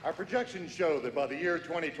Our projections show that by the year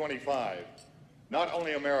 2025, not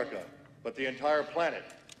only America, but the entire planet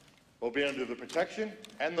will be under the protection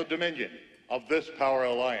and the dominion of this power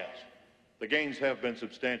alliance. The gains have been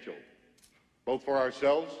substantial, both for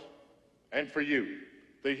ourselves and for you,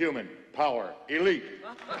 the human power elite.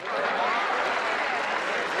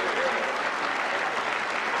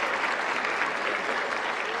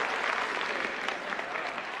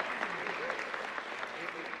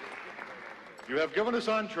 You have given us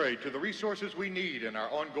entree to the resources we need in our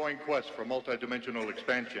ongoing quest for multidimensional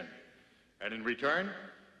expansion. And in return,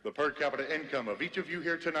 the per capita income of each of you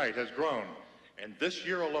here tonight has grown, and this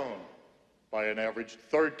year alone, by an average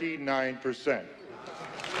 39%.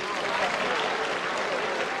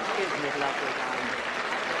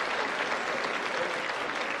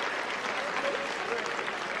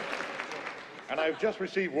 And I've just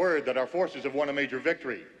received word that our forces have won a major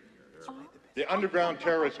victory. The underground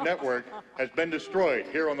terrorist network has been destroyed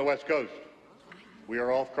here on the West Coast. We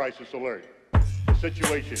are off crisis alert. The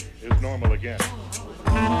situation is normal again. 2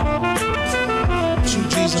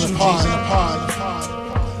 G's in a pod.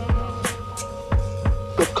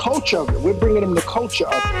 The culture of it. We're bringing them the culture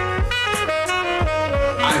of it.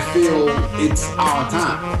 I feel it's our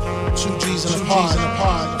time. 2 G's in a pod.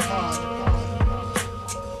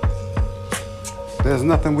 There's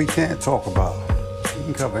nothing we can't talk about. We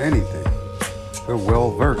can cover anything. We're well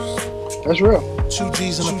versed. That's real. 2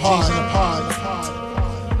 G's in a pod.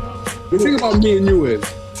 The thing about me and you is,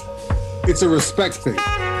 it's a respect thing.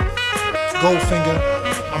 Goldfinger,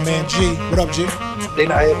 my man G. What up, G? They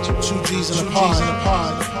not here too. 2 G's in a pod.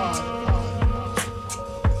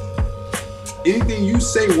 Anything you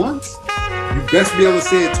say once, you best be able to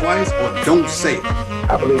say it twice or don't say it.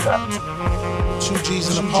 I believe that. 2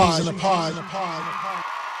 G's in a pod.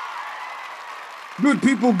 Good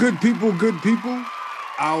people, good people, good people,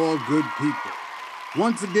 our good people.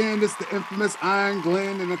 Once again, it's the infamous Iron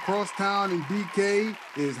Glenn, and across town, and BK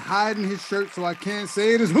is hiding his shirt, so I can't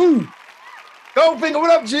say it is who? Goldfinger,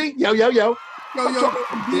 what up, G? Yo. Yo,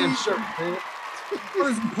 Damn shirt, man.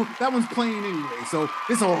 That one's playing anyway, so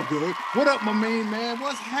it's all good. What up, my main man?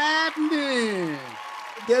 What's happening?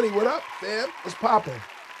 Getty, what up, man? What's popping?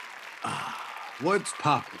 What's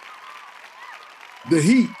popping? The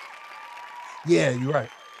heat. Yeah, you're right.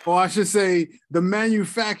 Or I should say, the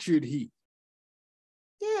manufactured heat.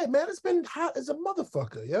 Yeah, man, it's been hot as a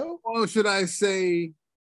motherfucker, yo. Or should I say,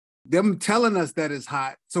 them telling us that it's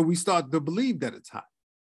hot, so we start to believe that it's hot.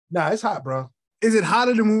 Nah, it's hot, bro. Is it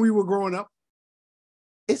hotter than when we were growing up?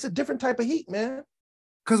 It's a different type of heat, man.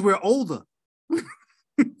 Because we're older.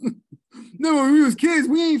 No, when we was kids,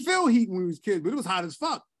 we ain't feel heat when we was kids, but it was hot as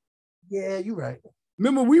fuck. Yeah, you're right.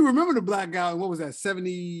 Remember the blackout, what was that,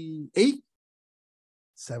 78?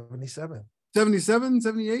 77. 77,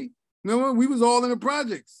 78? Remember, we was all in the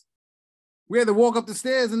projects. We had to walk up the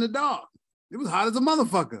stairs in the dark. It was hot as a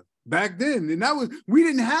motherfucker back then. And we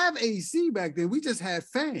didn't have AC back then. We just had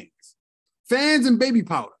fans. Fans and baby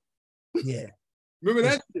powder. Yeah. Remember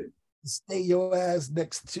that shit? Stay your ass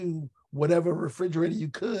next to whatever refrigerator you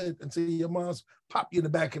could until your mom's pop you in the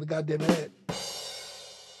back of the goddamn head.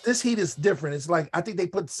 This heat is different. It's like, I think they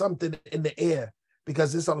put something in the air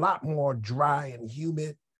because it's a lot more dry and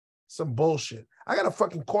humid. Some bullshit. I got a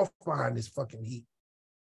fucking cough behind this fucking heat.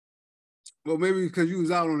 Well, maybe because you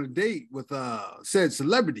was out on a date with said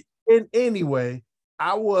celebrity. And anyway,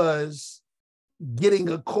 I was getting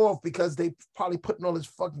a cough because they probably putting all this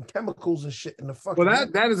fucking chemicals and shit in the fucking. Well,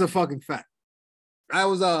 that is a fucking fact. I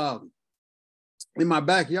was in my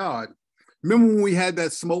backyard. Remember when we had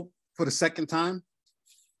that smoke for the second time?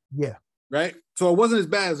 Yeah. Right? So it wasn't as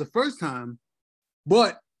bad as the first time,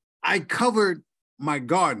 but I covered my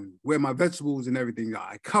garden where my vegetables and everything are.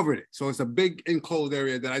 I covered it. So it's a big enclosed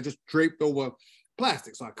area that I just draped over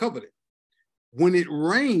plastic. So I covered it. When it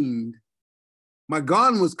rained, my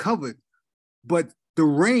garden was covered, but the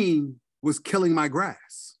rain was killing my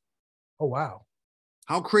grass. Oh, wow.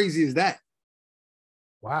 How crazy is that?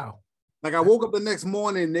 Wow. Like I woke up the next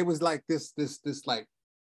morning and there was like this like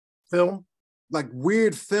film, like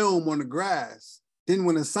weird film on the grass. Then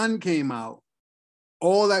when the sun came out,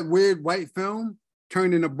 all that weird white film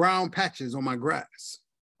turned into brown patches on my grass.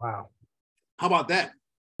 Wow. How about that?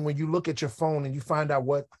 When you look at your phone and you find out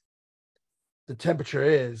what the temperature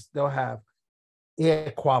is, they'll have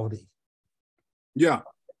air quality. Yeah.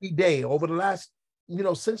 Every day over the last,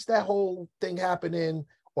 since that whole thing happened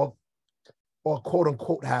or quote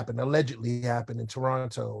unquote allegedly happened in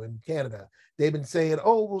Toronto and Canada, they've been saying,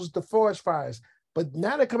 oh, it was the forest fires. But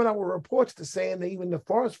now they're coming out with reports to saying that even the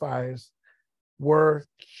forest fires were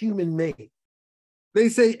human made. They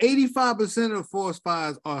say 85% of forest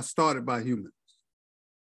fires are started by humans.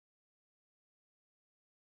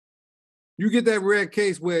 You get that rare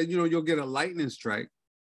case where, you know, you'll get a lightning strike,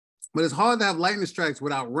 but it's hard to have lightning strikes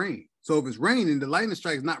without rain. So if it's raining, the lightning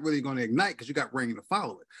strike is not really going to ignite because you got rain to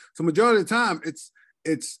follow it. So majority of the time,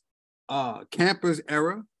 it's campers'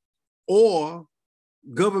 error or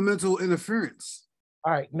governmental interference.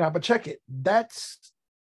 All right, now, but check it. That's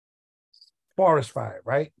forest fire,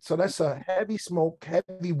 right? So that's a heavy smoke,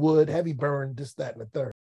 heavy wood, heavy burn, this, that, and the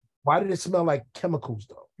third. Why did it smell like chemicals,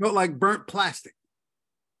 though? Not like burnt plastic.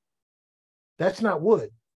 That's not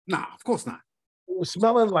wood. Nah, of course not. It was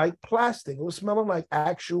smelling like plastic. It was smelling like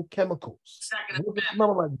actual chemicals. It was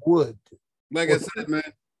smelling like wood. Like I said, man,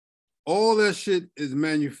 all that shit is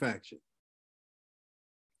manufactured.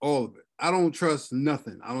 All of it. I don't trust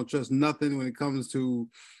nothing. I don't trust nothing when it comes to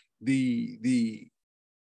the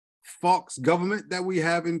Fox government that we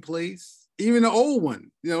have in place, even the old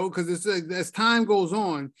one, you know, because it's as time goes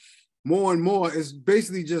on, more and more, it's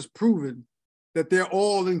basically just proven that they're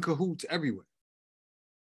all in cahoots everywhere.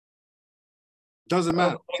 Doesn't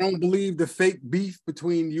matter. I don't believe the fake beef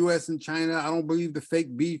between US and China. I don't believe the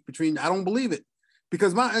fake beef between, I don't believe it.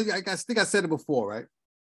 Because I think I said it before, right?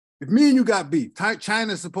 If me and you got beef,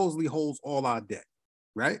 China supposedly holds all our debt,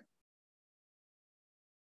 right?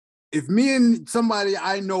 If me and somebody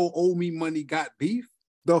I know owe me money got beef,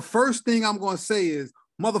 the first thing I'm going to say is,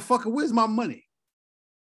 motherfucker, where's my money?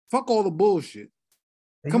 Fuck all the bullshit.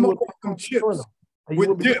 Come on, some chips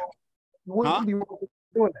with dip. You wouldn't be wrong for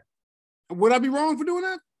doing that. Would I be wrong for doing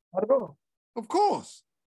that? Not at all. Of course.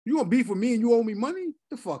 You gonna beef with me and you owe me money?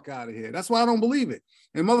 The fuck out of here. That's why I don't believe it.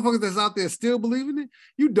 And motherfuckers that's out there still believing it,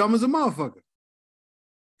 you dumb as a motherfucker.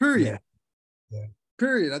 Period. Yeah.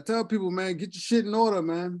 Period. I tell people, man, get your shit in order,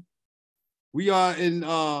 man. We are in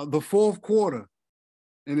the fourth quarter,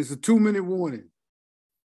 and it's a 2-minute warning.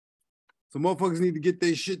 So motherfuckers need to get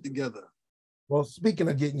their shit together. Well, speaking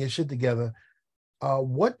of getting your shit together,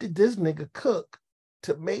 what did this nigga cook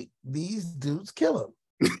to make these dudes kill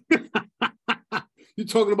him? You're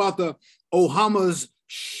talking about the Ohama's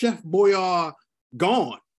Chef Boyardee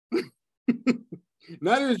gone.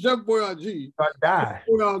 Not even Chef Boyardee. Die. Chef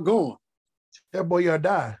Boyardee gone. Chef Boyardee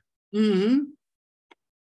die. Mm-hmm.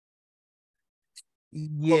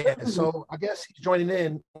 Yeah, so I guess he's joining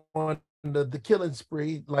in on the killing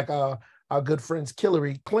spree, like our good friends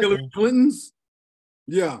Hillary Clinton. Hillary Clinton's?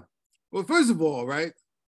 Yeah. Well, first of all, right?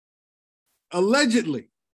 Allegedly,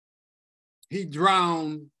 he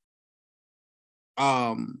drowned,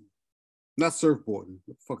 not surfboarding.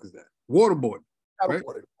 What the fuck is that? Waterboarding. Paddleboarding.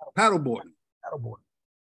 Right? Paddleboarding. Paddleboarding.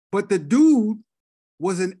 But the dude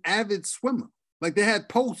was an avid swimmer. Like they had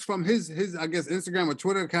posts from his I guess Instagram or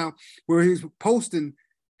Twitter account where he's posting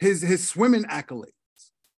his swimming accolades.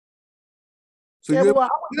 So yeah, you well,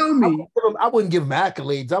 tell me, I wouldn't give him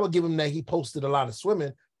accolades. I would give him that he posted a lot of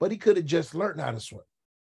swimming, but he could have just learned how to swim.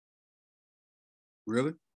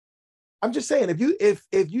 Really? I'm just saying,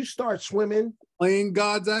 if you start swimming, playing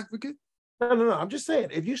God's advocate. No. I'm just saying,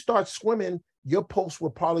 if you start swimming, your post will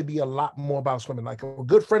probably be a lot more about swimming. Like a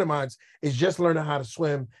good friend of mine is just learning how to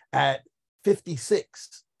swim at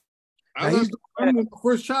 56. When my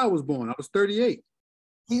first child was born, I was 38.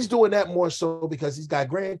 He's doing that more so because he's got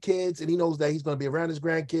grandkids and he knows that he's going to be around his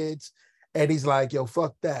grandkids. And he's like, yo,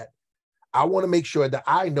 fuck that. I want to make sure that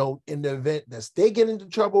I know in the event that they get into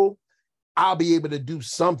trouble, I'll be able to do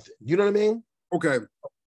something. You know what I mean? Okay.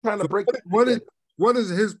 Trying to break. What is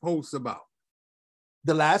his post about?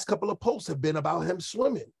 The last couple of posts have been about him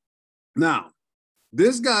swimming. Now,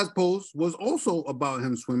 this guy's post was also about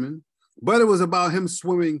him swimming, but it was about him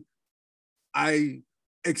swimming. I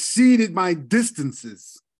exceeded my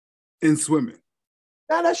distances in swimming.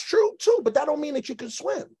 Now that's true too, but that don't mean that you can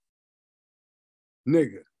swim.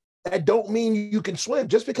 Nigga. That don't mean you can swim.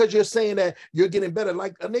 Just because you're saying that you're getting better,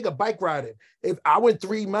 like a nigga bike riding. If I went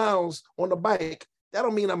 3 miles on the bike, that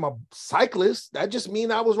don't mean I'm a cyclist. That just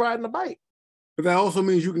mean I was riding a bike. But that also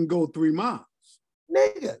means you can go 3 miles.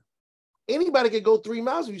 Nigga, anybody can go 3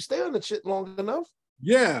 miles if you stay on the shit long enough.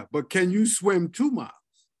 Yeah, but can you swim 2 miles?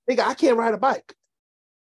 Nigga, I can't ride a bike.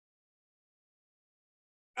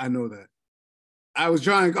 I know that. I was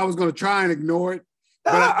going to try and ignore it.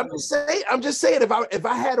 Nah, I'm just saying, if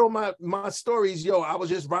I had on my stories, yo,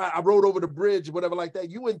 I rode over the bridge, whatever like that,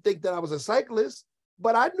 you wouldn't think that I was a cyclist,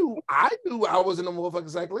 but I knew I wasn't a motherfucking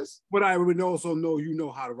cyclist. But I would also know you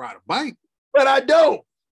know how to ride a bike. But I don't.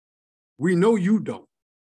 We know you don't.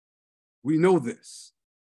 We know this.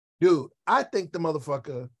 Dude, I think the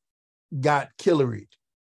motherfucker got killeried.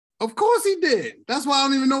 Of course he did. That's why I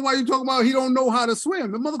don't even know why you talking about he don't know how to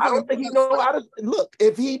swim. The motherfucker. I don't think he know how to look.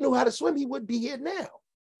 If he knew how to swim, he would be here now.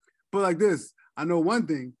 But like this, I know one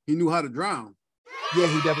thing: he knew how to drown. Yeah,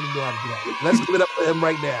 he definitely knew how to do that. Let's give it up for him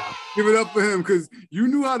right now. Give it up for him because you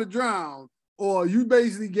knew how to drown, or you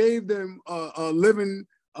basically gave them a living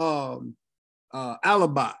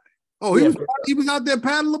alibi. Oh, Yeah, he was out there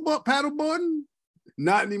paddleboarding?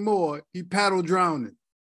 Not anymore. He paddle drowning.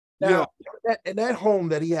 now, in that home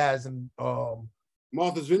that he has in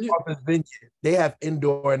Martha's Vineyard. They have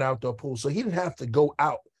indoor and outdoor pools, so he didn't have to go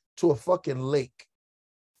out to a fucking lake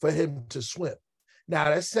for him to swim. Now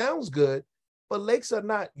that sounds good, but lakes are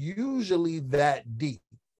not usually that deep.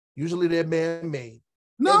 Usually they're man-made.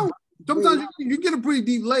 No, sometimes you get a pretty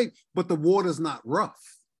deep lake, but the water's not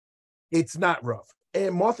rough. It's not rough.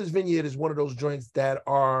 And Martha's Vineyard is one of those joints that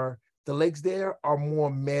are, the lakes there are more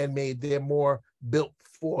man-made. They're more built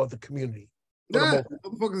for the community. Yeah,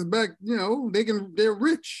 motherfuckers back, they're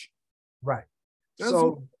rich. Right.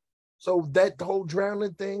 So that whole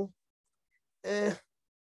drowning thing,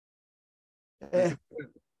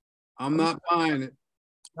 I'm not buying it.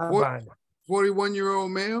 Not buying it.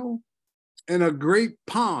 41-year-old male in a great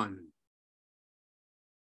pond.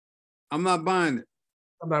 I'm not buying it.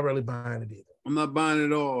 I'm not really buying it either. I'm not buying it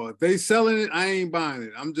at all. If they selling it, I ain't buying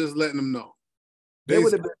it. I'm just letting them know. They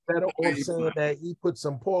would have been better off saying that he put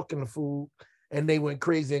some pork in the food and they went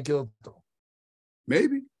crazy and killed him.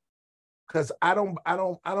 Maybe. Because I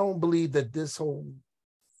don't believe that this whole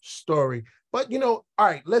story. But all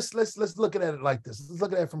right, let's look at it like this. Let's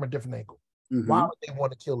look at it from a different angle. Mm-hmm. Why would they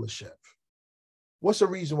want to kill the chef? What's the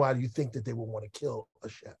reason why do you think that they would want to kill a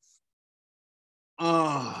chef?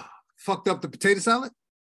 Fucked up the potato salad?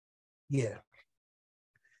 Yeah.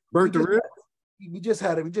 Burnt the rib? We just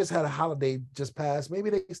had a holiday just passed. Maybe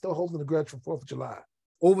they still holding the grudge from 4th of July.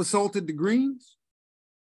 Oversalted the greens?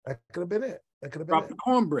 That could have been it. Dropped the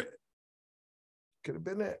cornbread. Could have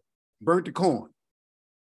been it. Burnt the corn.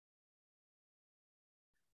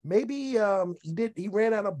 Maybe he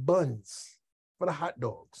ran out of buns for the hot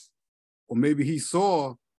dogs. Or maybe he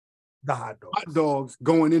saw the hot dogs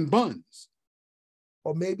going in buns.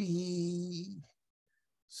 Or maybe he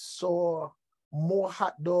saw more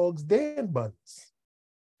hot dogs than buns.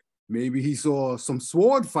 Maybe he saw some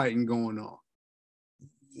sword fighting going on.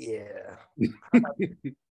 Yeah. You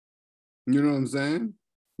know what I'm saying?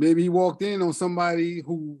 Maybe he walked in on somebody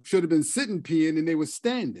who should have been sitting peeing and they were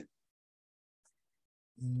standing.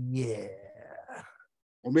 Yeah.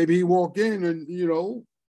 Or maybe he walked in and,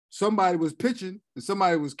 somebody was pitching and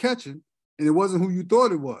somebody was catching and it wasn't who you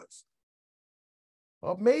thought it was.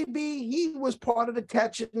 Or maybe he was part of the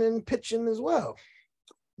catching and pitching as well.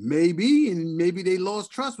 Maybe, and maybe they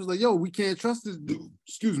lost trust. Was like, yo, we can't trust this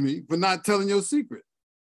dude, for not telling your secret.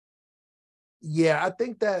 Yeah, I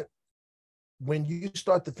think that when you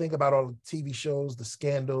start to think about all the TV shows, the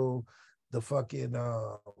scandal, the fucking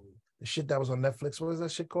the shit that was on Netflix, what is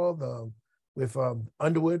that shit called? With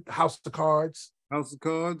Underwood, House of Cards. House of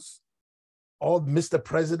Cards. All Mr.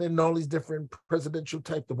 President and all these different presidential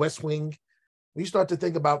type, the West Wing. When you start to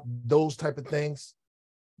think about those type of things,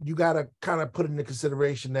 you got to kind of put into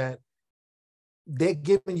consideration that they're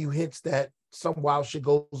giving you hints that some wild shit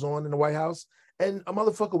goes on in the White House and a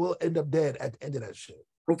motherfucker will end up dead at the end of that shit.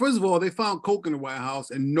 Well, first of all, they found coke in the White House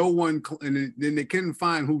and then they couldn't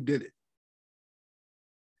find who did it.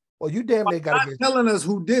 Well, you damn near got to get telling us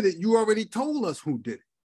who did it. You already told us who did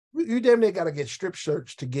it. You damn near got to get strip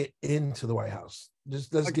searched to get into the White House.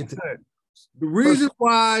 Just let's get to that. The reason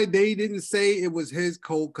why they didn't say it was his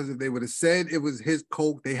coke, because if they would have said it was his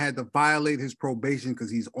coke, they had to violate his probation because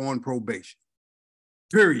he's on probation.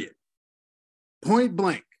 Period. Point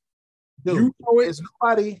blank. Dude, there's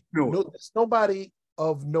nobody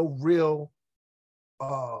of no real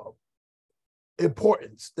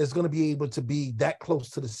importance that's going to be able to be that close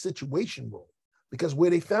to the situation room, because where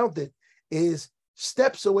they found it is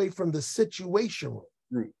steps away from the situation room.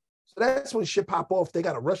 Right. So that's when shit pop off. They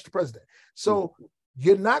got to rush the president. So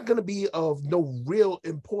you're not going to be of no real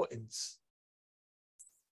importance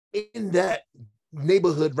in that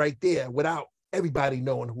neighborhood right there without everybody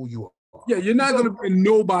knowing who you are. Yeah, you're not going to be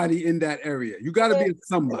nobody in that area. You got to be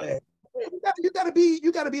somebody. You got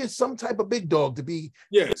to be some type of big dog to be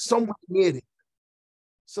somewhere near it.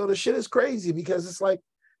 So the shit is crazy because it's like,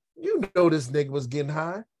 this nigga was getting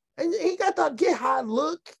high, and he got the get high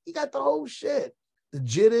look. He got the whole shit. The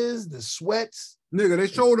jitters, the sweats. Nigga, they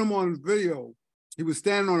showed him on video. He was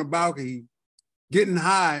standing on a balcony, getting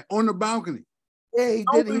high on the balcony. Yeah, he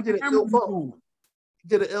did an ill bump. He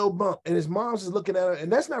did an ill bump. And his mom's is looking at her, and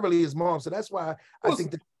that's not really his mom. So that's why I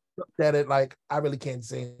think that looked at it like, I really can't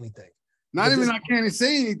say anything. Not even I can't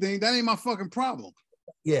say anything. That ain't my fucking problem.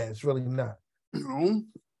 Yeah, it's really not.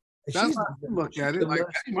 That's how I look at it. Like,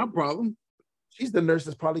 that ain't my problem. She's the nurse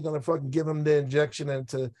that's probably gonna fucking give him the injection and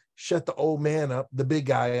to shut the old man up, the big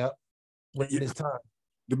guy up when it's time.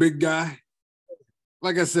 The big guy.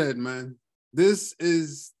 Like I said, man, this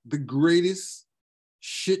is the greatest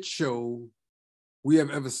shit show we have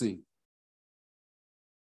ever seen.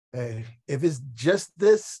 Hey, if it's just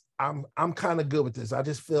this, I'm kind of good with this. I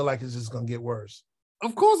just feel like it's just gonna get worse.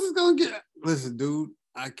 Of course it's gonna get. Listen, dude,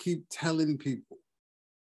 I keep telling people,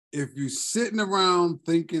 if you're sitting around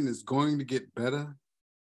thinking it's going to get better,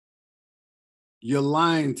 you're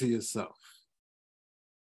lying to yourself.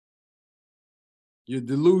 You're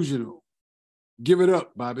delusional. Give it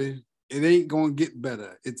up, Bobby. It ain't gonna get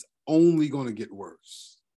better. It's only gonna get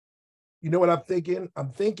worse. You know what I'm thinking? I'm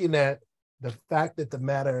thinking that the fact that the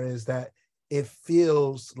matter is that it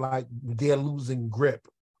feels like they're losing grip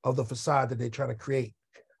of the facade that they're trying to create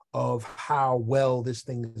of how well this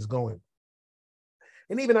thing is going.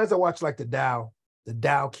 And even as I watch like the Dow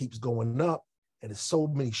keeps going up, and there's so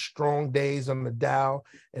many strong days on the Dow.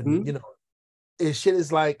 And you know, it shit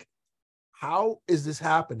is like, how is this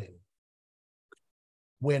happening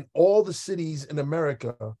when all the cities in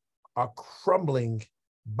America are crumbling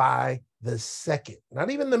by the second, not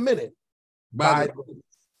even the minute, by the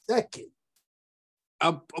second?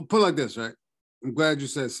 I'll put it like this, right? I'm glad you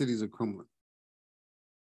said cities are crumbling.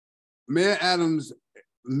 Mayor Adams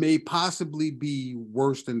may possibly be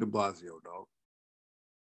worse than de Blasio, dog.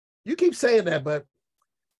 You keep saying that, but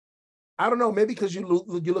I don't know. Maybe because you're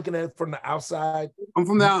looking at it from the outside.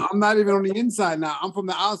 I'm not even on the inside now. I'm from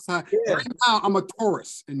the outside. Yeah. Right now, I'm a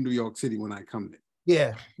tourist in New York City when I come there.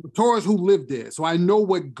 Yeah. A tourist who lived there. So I know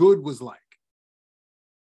what good was like.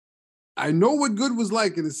 I know what good was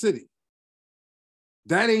like in the city.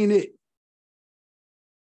 That ain't it.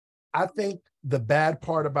 I think the bad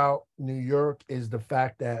part about New York is the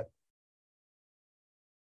fact that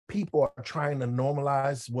people are trying to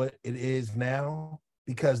normalize what it is now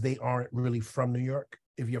because they aren't really from New York.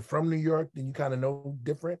 If you're from New York, then you kind of know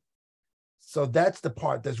different. So that's the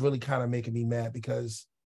part that's really kind of making me mad, because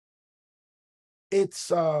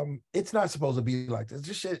it's not supposed to be like this.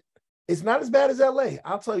 This shit, it's not as bad as LA.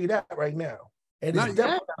 I'll tell you that right now. And it's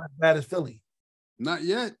definitely not as bad as Philly. Not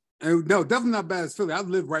yet. And no, definitely not bad as Philly. I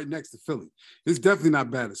live right next to Philly. It's definitely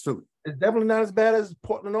not bad as Philly. It's definitely not as bad as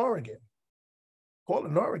Portland, Oregon.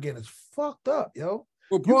 Portland, Oregon is fucked up, yo.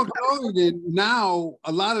 Well, Portland, Oregon, now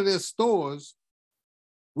a lot of their stores,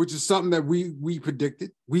 which is something that we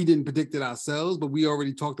predicted. We didn't predict it ourselves, but we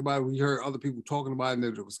already talked about it. We heard other people talking about it and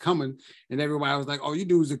that it was coming. And everybody was like, oh, you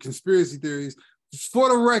dudes are conspiracy theories. For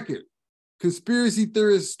the record, conspiracy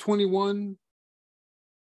theorists 21,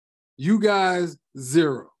 you guys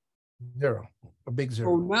 0. 0. A big 0.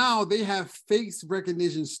 So now they have face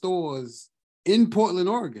recognition stores in Portland,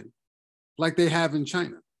 Oregon, like they have in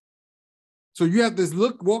China. So you have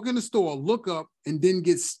to walk in the store, look up, and then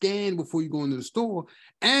get scanned before you go into the store.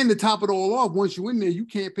 And to top it all off, once you're in there, you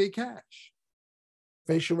can't pay cash.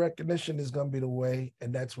 Facial recognition is going to be the way,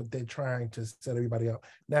 and that's what they're trying to set everybody up.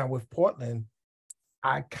 Now, with Portland,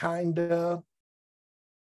 I kind of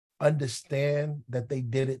understand that they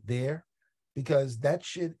did it there, because that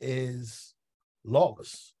shit is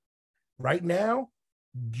lawless. Right now,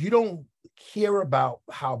 you don't hear about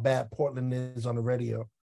how bad Portland is on the radio,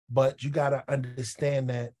 but you got to understand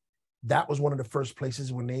that was one of the first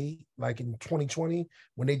places when they, like in 2020,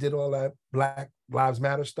 when they did all that Black Lives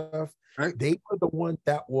Matter stuff, right? They were the one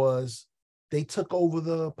they took over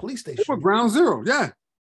the police station. They were ground zero, yeah.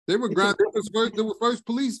 They were first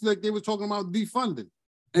police, like they were talking about defunding.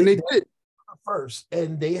 And they did. First,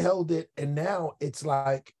 and they held it, and now it's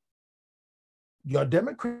like your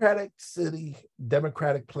democratic city,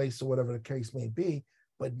 democratic place, or whatever the case may be,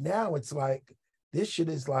 but now it's like, this shit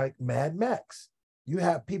is like Mad Max. You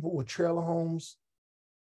have people with trailer homes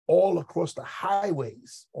all across the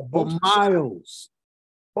highways on both miles.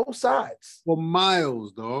 Both sides. For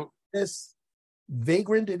miles, dog. Just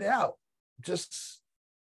vagranted out. Just,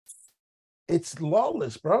 it's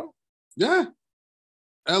lawless, bro. Yeah.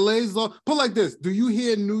 LA's law. Put like this. Do you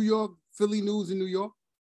hear New York, Philly news in New York?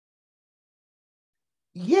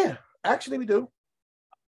 Yeah, actually we do.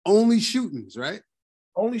 Only shootings, right?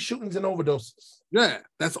 Only shootings and overdoses. Yeah,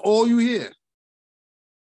 that's all you hear.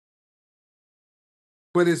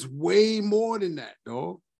 But it's way more than that,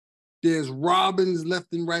 dog. There's robins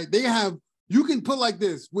left and right. You can put like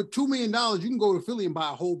this, with $2 million, you can go to Philly and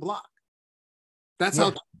buy a whole block. That's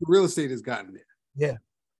how real estate has gotten there. Yeah.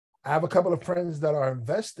 I have a couple of friends that are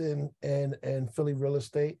investing in Philly real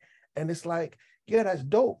estate, and it's like, yeah, that's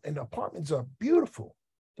dope. And the apartments are beautiful.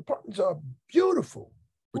 The apartments are beautiful.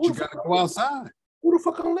 But you gotta go outside. Who the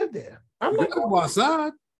fuck gonna live there? I'm not gonna go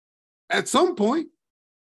outside at some point.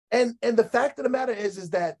 And the fact of the matter is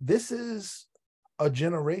that this is a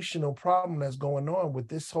generational problem that's going on with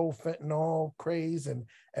this whole fentanyl craze and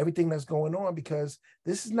everything that's going on, because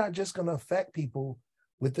this is not just going to affect people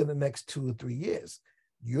within the next 2 or 3 years.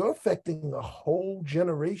 You're affecting a whole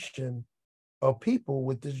generation of people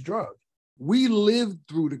with this drug. We lived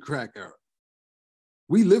through the crack era.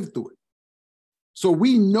 We lived through it. So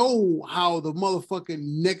we know how the motherfucking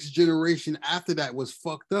next generation after that was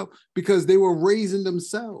fucked up because they were raising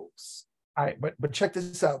themselves. All right, but check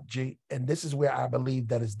this out, G, and this is where I believe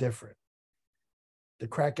that it's different. The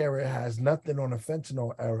crack era has nothing on the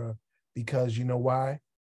fentanyl era, because you know why?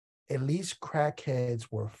 At least crackheads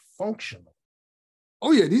were functional.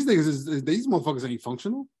 Oh yeah, these niggas these motherfuckers ain't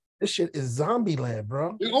functional. This shit is zombie land,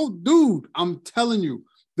 bro. Oh, dude, I'm telling you,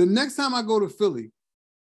 the next time I go to Philly,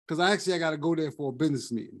 because I got to go there for a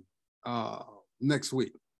business meeting next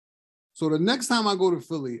week. So the next time I go to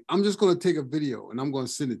Philly, I'm just going to take a video and I'm going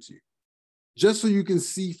to send it to you, just so you can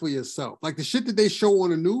see for yourself. Like the shit that they show on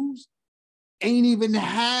the news ain't even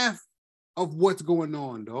half of what's going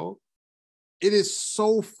on, dog. It is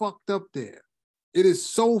so fucked up there. It is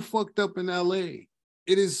so fucked up in LA.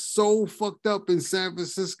 It is so fucked up in San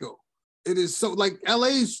Francisco. It is so, like,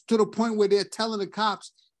 LA's to the point where they're telling the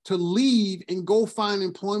cops to leave and go find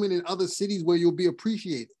employment in other cities where you'll be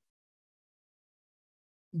appreciated.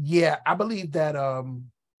 Yeah, I believe that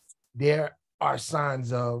there are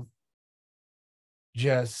signs of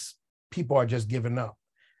just people are just giving up.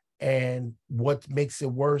 And what makes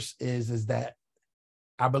it worse is that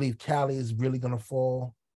I believe Cali is really going to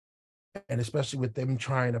fall. And especially with them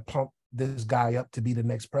trying to pump this guy up to be the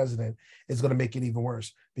next president, it's going to make it even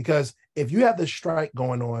worse. Because if you have the strike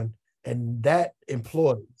going on and that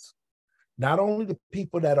employs not only the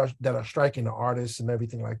people that are striking, the artists and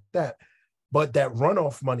everything like that, but that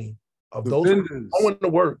runoff money of those going to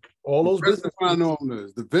work, all those business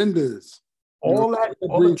owners, the vendors, all that,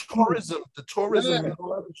 all the tourism, and all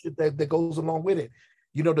that shit that goes along with it.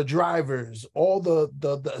 You know, the drivers, all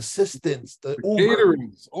the assistants, the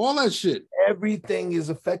caterings, all that shit. Everything is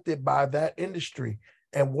affected by that industry.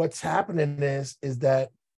 And what's happening is that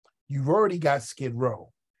you've already got Skid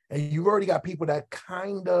Row, and you've already got people that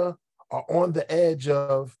kind of are on the edge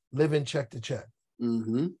of living check to check,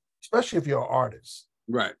 especially if you're an artist,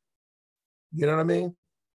 right? You know what I mean?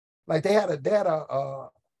 Like they had a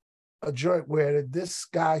joint where this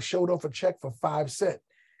guy showed off a check for 5 cents,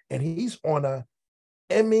 and he's on a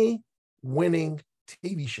Emmy-winning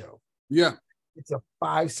TV show. Yeah, it's a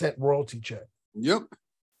 5 cent royalty check. Yep.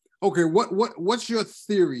 Okay, what's your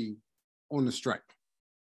theory on the strike?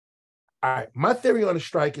 All right, my theory on the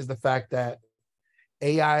strike is the fact that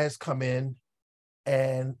AI has come in,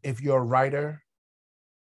 and if you're a writer,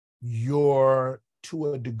 you're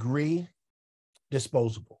to a degree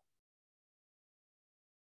disposable.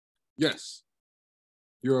 Yes.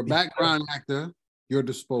 You're a background actor, you're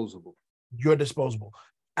disposable. You're disposable.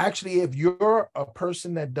 Actually, if you're a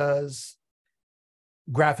person that does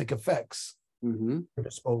graphic effects, you're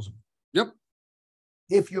disposable. Yep.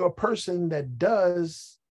 If you're a person that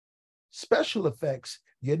does special effects,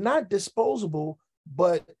 you're not disposable,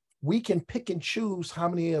 but we can pick and choose how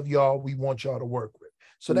many of y'all we want y'all to work with.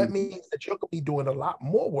 So that means that you're going to be doing a lot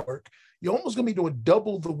more work. You're almost going to be doing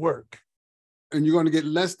double the work. And you're going to get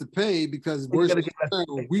less to pay because we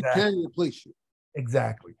can replace you.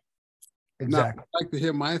 Exactly. Now, I'd like to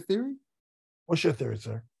hear my theory. What's your theory,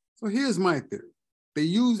 sir? So here's my theory. They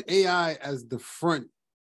use AI as the front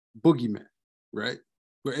boogeyman, right?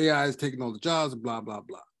 Where AI is taking all the jobs, blah, blah,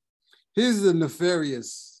 blah. Here's the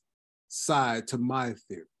nefarious side to my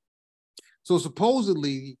theory. So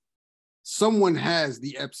supposedly, someone has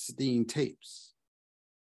the Epstein tapes,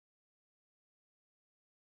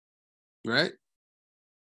 right?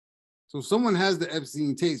 So someone has the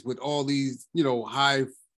Epstein tapes with all these, high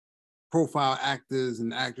profile actors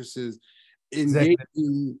and actresses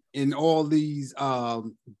engaging in all these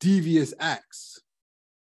devious acts.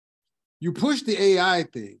 You push the AI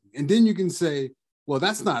thing, and then you can say, well,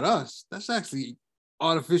 that's not us. That's actually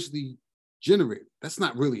artificially generated. That's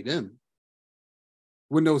not really them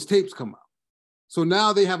when those tapes come out. So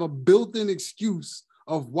now they have a built-in excuse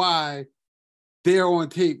of why they're on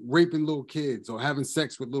tape raping little kids or having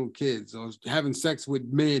sex with little kids or having sex with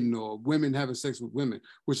men or women having sex with women,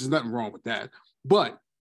 which is nothing wrong with that. But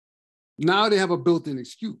now they have a built-in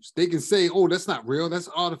excuse. They can say, oh, that's not real. That's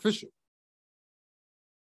artificial.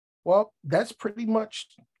 Well, that's pretty much,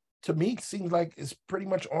 to me, seems like it's pretty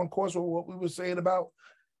much on course with what we were saying about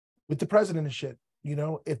with the president and shit.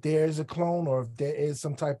 If there is a clone or if there is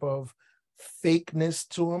some type of fakeness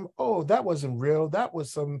to him, oh, that wasn't real. That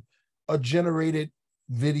was a generated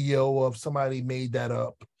video of somebody made that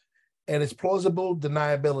up and it's plausible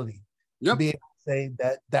deniability to be able to say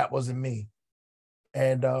that that wasn't me.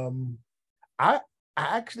 And I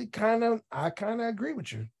actually kind of agree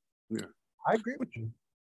with you. Yeah, I agree with you.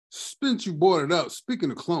 Since you brought it up,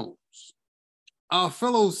 speaking of clones, our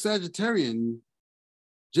fellow Sagittarian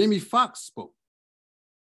Jamie Foxx spoke.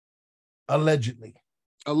 Allegedly.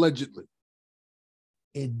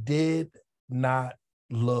 It did not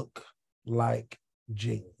look like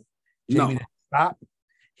Jamie. Jamie didn't stop.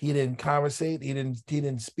 He didn't conversate. He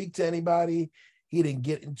didn't speak to anybody. He didn't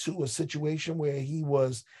get into a situation where he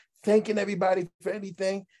was thanking everybody for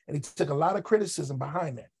anything. And he took a lot of criticism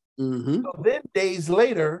behind that. Mm-hmm. So then days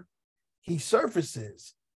later, he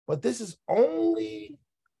surfaces. But this is only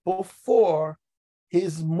before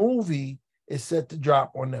his movie is set to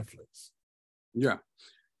drop on Netflix. Yeah.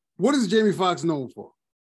 What is Jamie Foxx known for?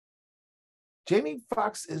 Jamie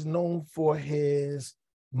Foxx is known for his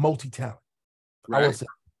multi-talent. Right. I will say.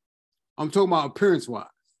 I'm talking about appearance-wise.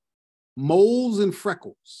 Moles and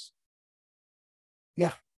freckles.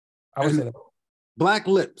 Yeah, I would say that. Black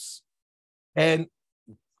lips. And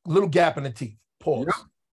little gap in the teeth. Pause. Yep.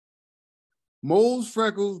 Moles,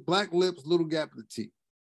 freckles, black lips, little gap in the teeth.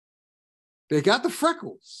 They got the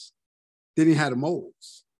freckles. Then he had the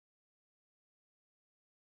moles.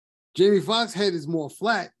 Jamie Foxx's head is more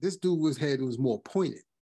flat. This dude's head was more pointed.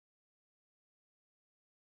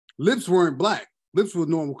 Lips weren't black. Lips were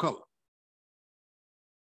normal color.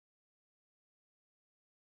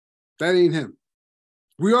 That ain't him.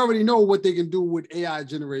 We already know what they can do with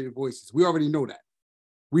AI-generated voices. We already know that.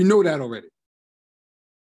 We know that already.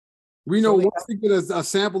 We know once they get a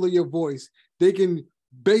sample of your voice, they can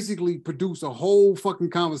basically produce a whole fucking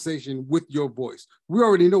conversation with your voice. We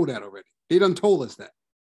already know that already. They done told us that.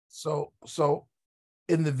 So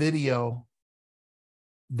in the video,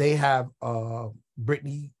 they have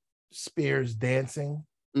Britney Spears dancing.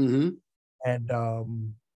 Mm-hmm.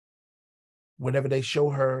 And whenever they show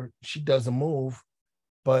her, she does a move,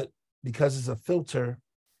 but because it's a filter,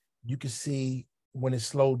 you can see when it's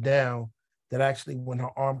slowed down that actually when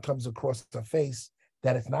her arm comes across her face,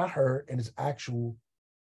 that it's not her and it's actually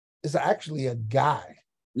a guy.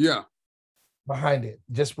 Yeah. Behind it,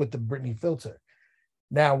 just with the Britney filter.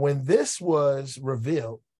 Now, when this was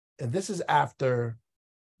revealed, and this is after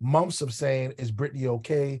months of saying, is Britney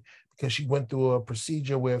okay? Because she went through a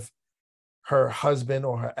procedure with her husband,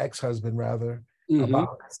 or her ex-husband rather,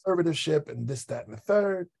 about conservatorship and this, that, and the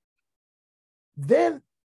third. Then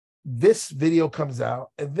this video comes out,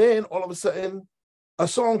 and then all of a sudden a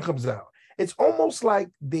song comes out. It's almost like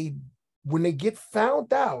when they get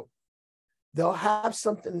found out, they'll have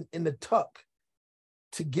something in the tuck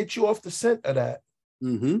to get you off the scent of that.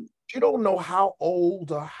 Mm-hmm. You don't know how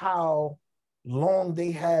old or how long they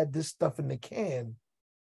had this stuff in the can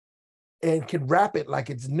and can rap it like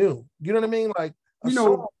it's new. You know what I mean? Like,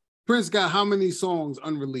 song. Prince got how many songs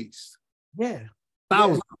unreleased? Yeah.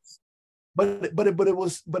 Thousands. Yeah. But it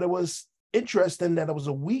was interesting that it was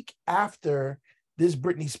a week after this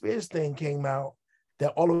Britney Spears thing came out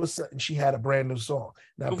that all of a sudden she had a brand new song.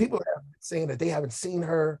 Now, people have been saying that they haven't seen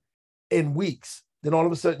her in weeks. Then all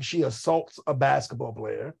of a sudden she assaults a basketball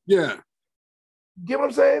player. Yeah. Get what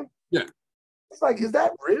I'm saying? Yeah. It's like, is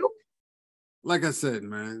that real? Like I said,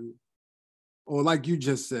 man, or like you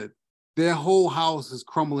just said, their whole house is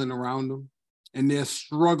crumbling around them and they're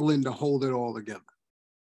struggling to hold it all together.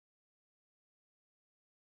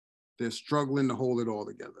 They're struggling to hold it all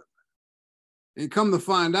together. And come to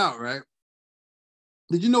find out, right?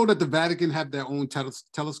 Did you know that the Vatican have their own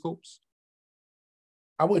telescopes?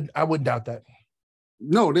 I wouldn't doubt that.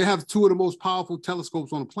 No, they have two of the most powerful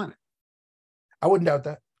telescopes on the planet. I wouldn't doubt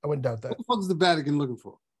that. What the fuck is the Vatican looking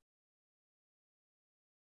for?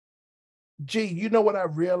 Gee, you know what I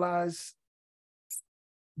realized?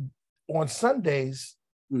 On Sundays,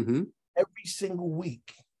 every single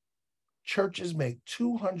week, churches make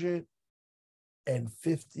 $250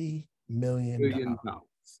 million.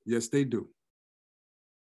 Yes, they do.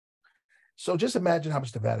 So just imagine how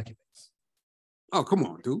much the Vatican is. Oh, come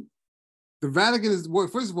on, dude. The Vatican is, well,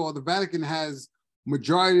 first of all, the Vatican has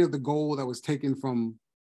majority of the gold that was taken from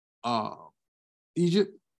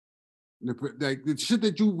Egypt. Like the shit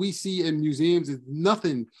that we see in museums is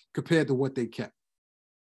nothing compared to what they kept.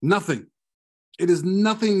 Nothing. It is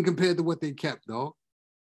nothing compared to what they kept, dog.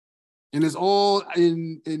 And it's all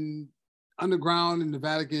in underground in the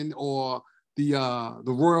Vatican, or the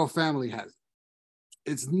royal family has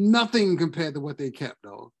it. It's nothing compared to what they kept,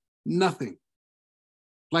 dog. Nothing.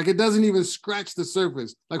 Like it doesn't even scratch the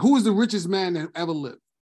surface. Like who is the richest man that ever lived?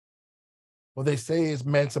 Well, they say it's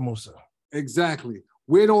Mansa Musa. Exactly.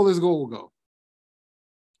 Where'd all this gold go?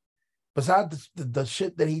 besides the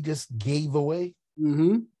shit that he just gave away,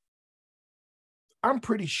 I'm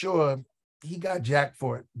pretty sure he got jacked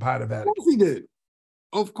for it by the Vatican. Of course he did.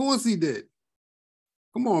 Of course he did.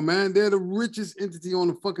 Come on, man. They're the richest entity on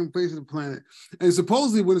the fucking face of the planet. And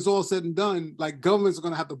supposedly when it's all said and done, like governments are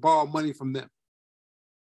going to have to borrow money from them.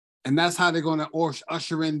 And that's how they're going to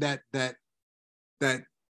usher in that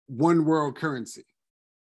one world currency.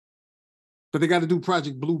 But they got to do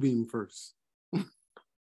Project Bluebeam first.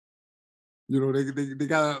 You know, they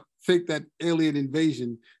got to fake that alien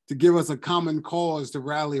invasion to give us a common cause to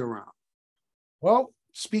rally around. Well,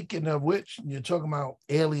 speaking of which, you're talking about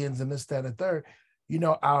aliens and this, that, and third. You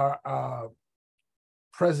know, our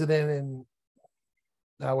president, and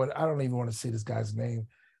I don't even want to say this guy's name,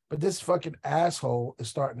 but this fucking asshole is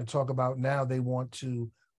starting to talk about now they want to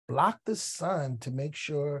block the sun to make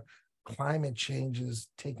sure climate change is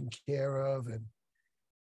taken care of. And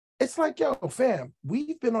it's like, yo, fam,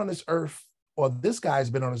 we've been on this earth, or this guy's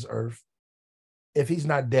been on this earth, if he's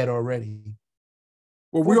not dead already.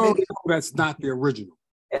 Well, we already know that's not the original.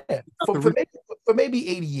 Yeah, for maybe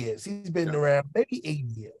 80 years. He's been around maybe 80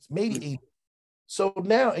 years, maybe 80. So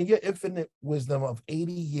now in your infinite wisdom of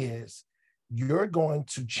 80 years, you're going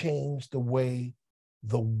to change the way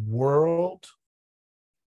the world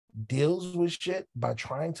deals with shit by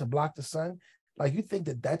trying to block the sun. Like, you think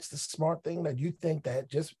that that's the smart thing? That you think that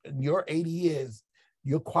just in your 80 years,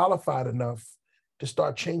 you're qualified enough to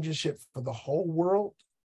start changing shit for the whole world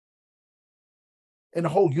and the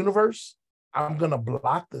whole universe? I'm gonna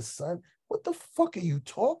block the sun. What the fuck are you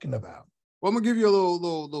talking about? Well, I'm gonna give you a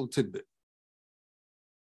little tidbit.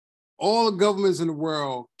 All the governments in the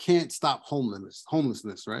world can't stop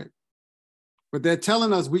homelessness, right? But they're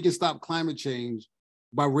telling us we can stop climate change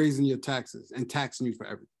by raising your taxes and taxing you for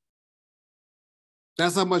everything.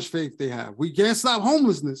 That's how much faith they have. We can't stop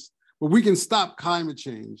homelessness, but we can stop climate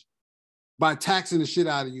change by taxing the shit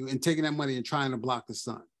out of you and taking that money and trying to block the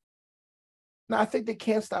sun. Now, I think they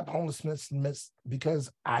can't stop homelessness because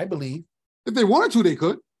I believe if they wanted to, they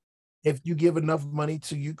could. If you give enough money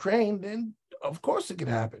to Ukraine, then of course it could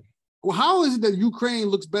happen. Well, how is it that Ukraine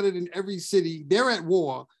looks better than every city? They're at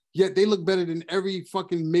war, yet they look better than every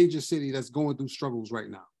fucking major city that's going through struggles right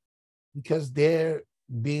now. Because they're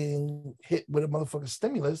being hit with a motherfucking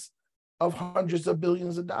stimulus of hundreds of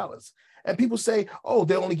billions of dollars. And people say, oh,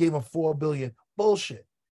 they only gave them $4 billion. Bullshit.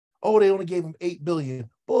 Oh, they only gave them $8 billion.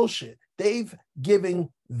 Bullshit. They've given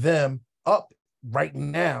them up right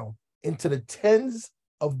now into the tens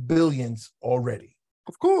of billions already.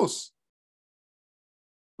 Of course.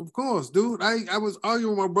 Of course, dude. I was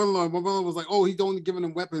arguing with my brother-in-law. My brother was like, oh, he's only giving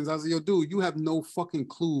them weapons. I was like, yo, dude, you have no fucking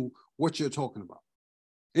clue what you're talking about.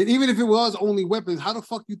 And even if it was only weapons, how the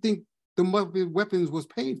fuck you think the weapons was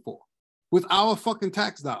paid for? With our fucking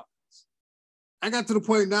tax dollars. I got to the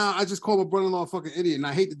point now, I just call my brother-in-law a fucking idiot. And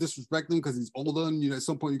I hate to disrespect him because he's older and, you know, at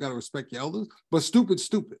some point you got to respect your elders. But stupid.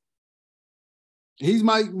 He's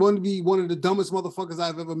might want to be one of the dumbest motherfuckers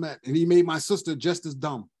I've ever met. And he made my sister just as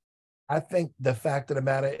dumb. I think the fact of the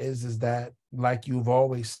matter is that, like you've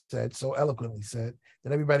always said, so eloquently said,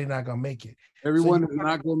 that everybody's not going to make it. Everyone is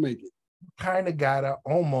not going to make it. You kind of got to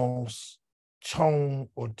almost tune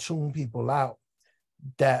people out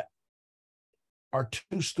that are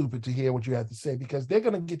too stupid to hear what you have to say, because they're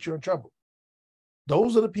going to get you in trouble.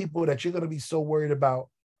 Those are the people that you're going to be so worried about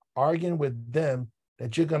arguing with them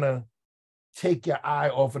that you're going to take your eye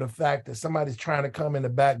off of the fact that somebody's trying to come in the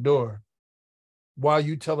back door while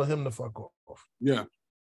you telling him to fuck off. Yeah.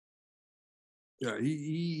 Yeah,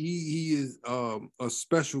 he is a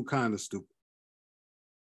special kind of stupid.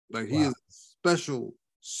 Like, he is special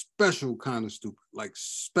kind of stupid. Like,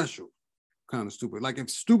 special kind of stupid. Like, if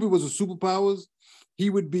stupid was a superpowers, he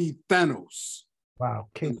would be Thanos. Wow,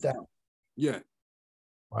 Cape down. Yeah.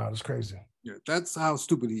 Wow, that's crazy. Yeah, that's how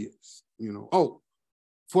stupid he is. You know. Oh,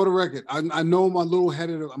 for the record, I know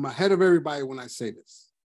I'm ahead of everybody when I say this,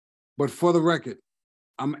 but for the record,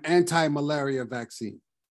 I'm anti-malaria vaccine.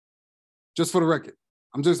 Just for the record,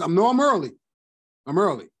 I'm early. I'm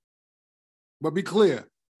early, but be clear,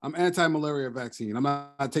 I'm anti-malaria vaccine. I'm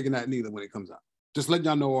not taking that neither when it comes out. Just letting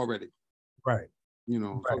y'all know already. Right. You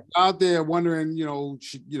know, right. So out there wondering, no,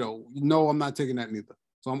 I'm not taking that neither.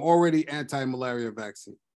 So I'm already anti-malaria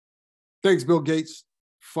vaccine. Thanks, Bill Gates.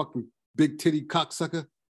 Fucking big titty cocksucker.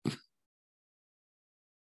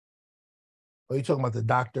 Oh, you talking about the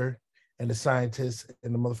doctor and the scientist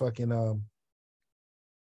and the motherfucking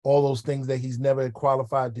all those things that he's never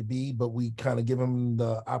qualified to be, but we kind of give him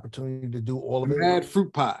the opportunity to do all of it. Mad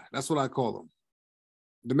fruit pie. That's what I call him.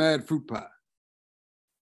 The mad fruit pie.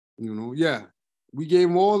 Yeah. We gave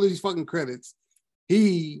him all these fucking credits.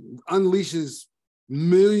 He unleashes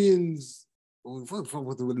millions, what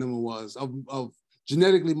the number was, of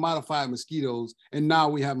genetically modified mosquitoes, and now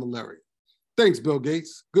we have malaria. Thanks, Bill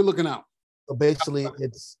Gates. Good looking out. So basically,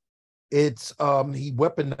 it's he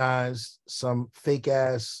weaponized some fake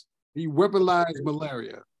ass. He weaponized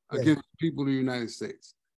malaria against people in the United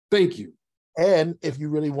States. Thank you. And if you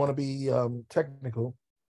really want to be technical,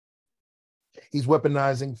 he's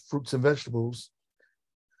weaponizing fruits and vegetables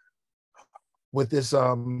with this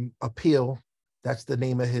appeal. That's the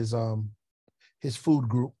name of his food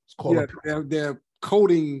group. It's called they're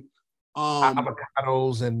coating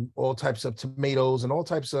avocados and all types of tomatoes and all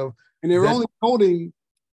types of, and they're only coating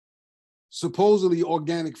supposedly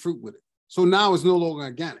organic fruit with it. So now it's no longer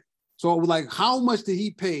organic. So like, how much did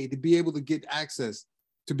he pay to be able to get access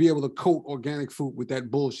to be able to coat organic fruit with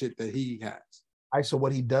that bullshit that he has? So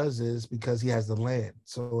what he does is, because he has the land.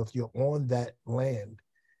 So if you're on that land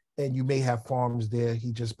and you may have farms there,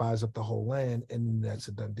 he just buys up the whole land and that's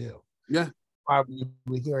a done deal. Yeah.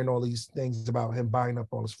 We're hearing all these things about him buying up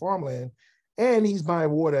all his farmland, and he's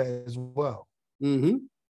buying water as well. Mm-hmm.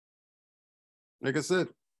 Like I said,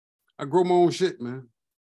 I grow my own shit, man.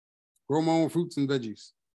 Grow my own fruits and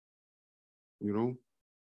veggies. You know,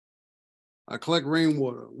 I collect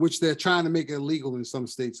rainwater, which they're trying to make illegal in some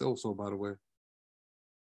states also, by the way.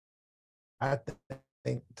 I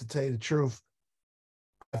think, to tell you the truth,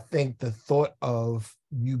 I think the thought of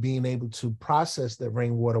you being able to process that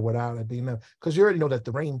rainwater without it being enough, because you already know that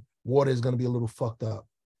the rainwater is going to be a little fucked up.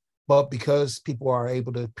 But because people are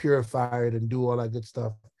able to purify it and do all that good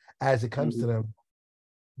stuff as it comes to them,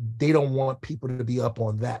 they don't want people to be up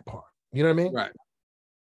on that part. You know what I mean? Right.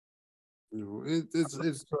 You know, it's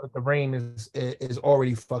so the rain is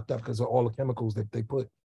already fucked up because of all the chemicals that they put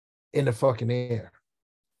in the fucking air.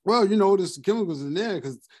 Well, you know, there's chemicals in there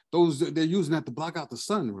because those they're using that to block out the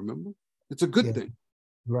sun. Remember, it's a good thing.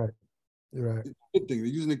 Right. You're right. It's a good thing. They're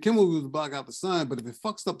using the chemicals to block out the sun, but if it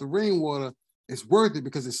fucks up the rainwater, it's worth it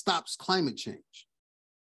because it stops climate change.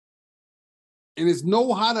 And it's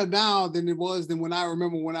no hotter now than it was than when I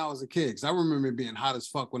remember when I was a kid. Because I remember it being hot as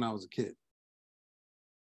fuck when I was a kid.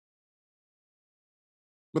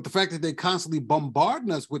 But the fact that they constantly bombarding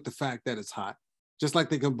us with the fact that it's hot, just like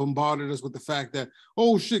they can bombard us with the fact that,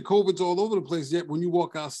 oh shit, COVID's all over the place, yet when you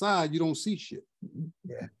walk outside, you don't see shit.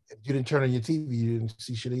 Yeah. If you didn't turn on your TV, you didn't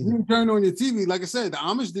see shit either. You didn't turn on your TV. Like I said, the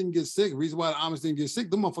Amish didn't get sick. The reason why the Amish didn't get sick,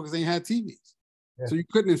 them motherfuckers ain't had TVs. Yeah. So you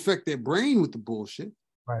couldn't infect their brain with the bullshit.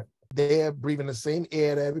 Right. They're breathing the same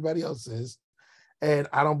air that everybody else is. And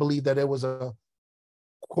I don't believe that there was a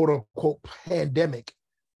quote unquote pandemic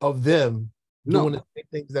of them doing the same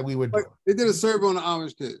things that we were doing. They did a survey on the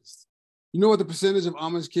Amish kids. You know what the percentage of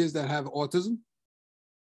Amish kids that have autism?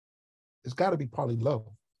 It's got to be probably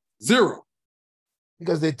low. 0.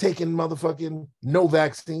 Because they're taking motherfucking no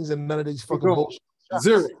vaccines and none of these fucking bullshit shots.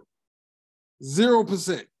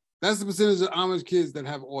 0%. That's the percentage of Amish kids that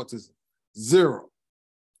have autism. 0.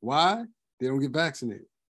 Why? They don't get vaccinated.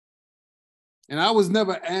 And I was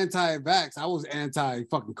never anti-vax. I was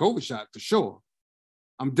anti-fucking COVID shot for sure.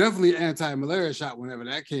 I'm definitely anti-malaria shot whenever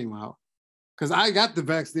that came out. Because I got the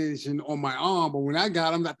vaccination on my arm, but when I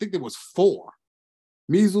got them, I think there was 4.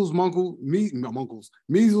 Measles,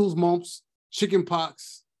 measles, mumps, chicken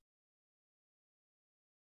pox.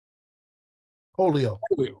 Polio.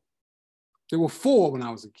 There were 4 when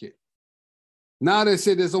I was a kid. Now they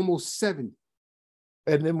say there's almost 70.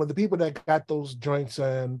 And then when the people that got those joints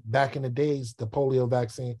back in the days, the polio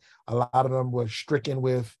vaccine, a lot of them were stricken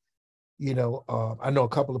with, you know, I know a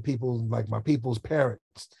couple of people, like my people's parents,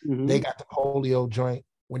 they got the polio joint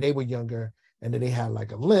when they were younger, and then they had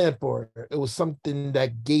like a limp, or it was something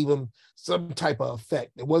that gave them some type of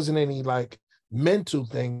effect. It wasn't any like mental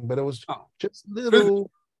thing, but it was just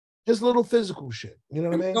little physical shit. You know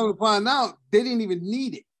what I mean? To find out, they didn't even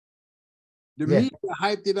need it. The media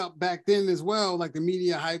hyped it up back then as well, like the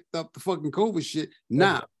media hyped up the fucking COVID shit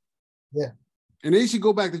now. Yeah. And they should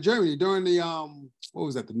go back to Germany during the, what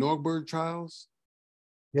was that, the Nuremberg trials?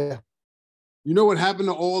 Yeah. You know what happened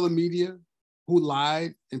to all the media who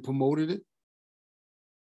lied and promoted it?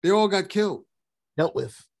 They all got killed. Dealt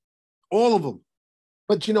with. All of them.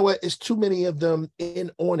 But you know what? It's too many of them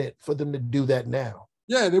in on it for them to do that now.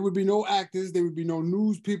 Yeah, there would be no actors, there would be no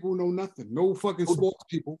news people, no nothing, no fucking sports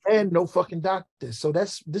people. And no fucking doctors. So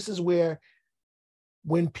this is where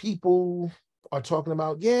when people are talking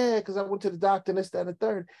about, because I went to the doctor and this, that, and the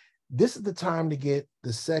third, this is the time to get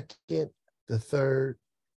the second, the third,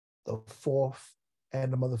 the fourth,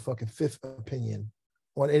 and the motherfucking fifth opinion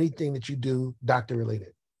on anything that you do doctor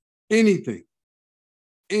related. Anything.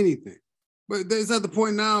 But it's at the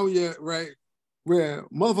point now, right, where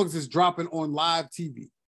motherfuckers is dropping on live TV.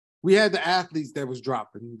 We had the athletes that was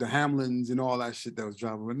dropping, the Hamlins and all that shit that was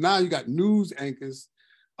dropping. But now you got news anchors,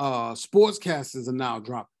 sportscasters are now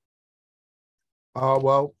dropping.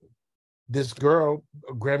 Well, this girl,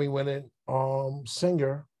 a Grammy-winning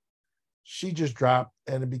singer, she just dropped,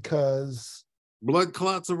 and because blood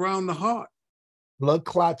clots around the heart, blood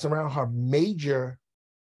clots around her major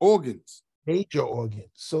organs.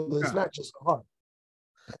 So it's not just the heart.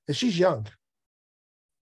 And she's young.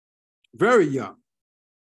 Very young.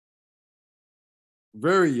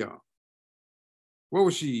 Very young. What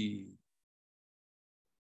was she?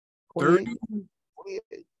 30?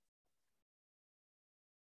 28.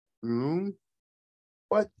 Mm-hmm.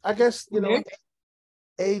 But I guess, you know,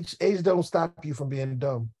 age don't stop you from being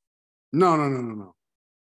dumb. No,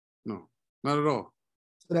 not at all.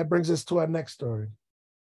 So that brings us to our next story.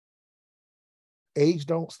 Age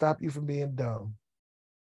don't stop you from being dumb.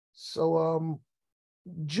 So,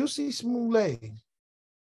 Juicy Smollett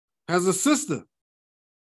has a sister.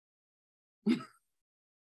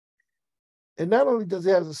 And not only does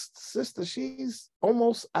he have a sister, she's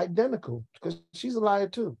almost identical because she's a liar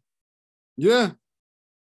too. Yeah.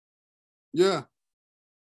 At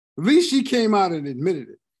least she came out and admitted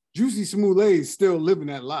it. Juicy Smollett is still living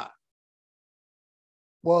that lie.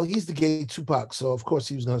 Well, he's the gay Tupac, so of course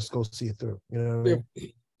he was going to go see it through. You know what I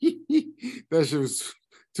mean? That shit was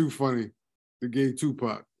too funny. The gay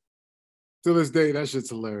Tupac. To this day, that shit's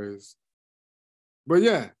hilarious. But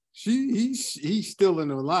yeah, he's still in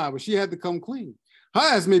the lie, but she had to come clean. Her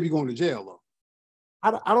ass may be going to jail though.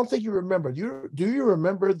 I don't think you remember. Do you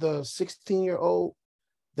remember the 16-year-old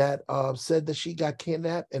that said that she got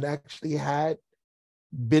kidnapped and actually had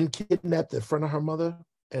been kidnapped in front of her mother,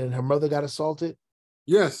 and her mother got assaulted?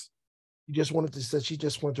 Yes. She just wanted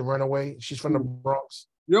to run away. She's from the Bronx.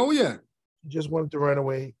 Oh yeah. She just wanted to run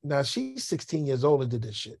away. Now she's 16 years old and did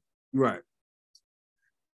this shit. Right.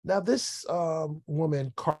 Now this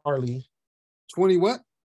woman, Carly. 20 what?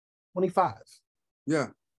 25. Yeah.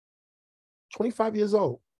 25 years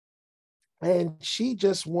old. And she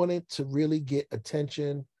just wanted to really get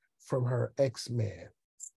attention from her ex-man.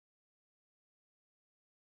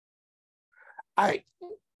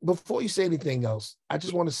 Before you say anything else, I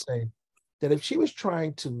just want to say that if she was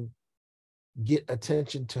trying to get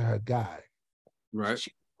attention to her guy, right,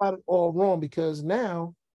 she got it all wrong, because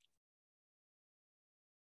now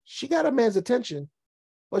she got a man's attention,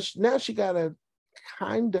 but now she got to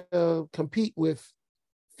kind of compete with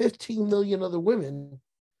 15 million other women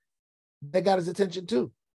that got his attention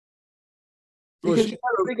too. Because you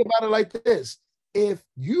got to think about it like this: if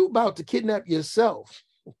you about to kidnap yourself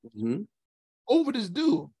over this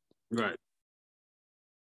dude, right,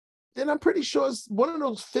 then I'm pretty sure it's one of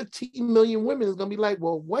those 15 million women is gonna be like,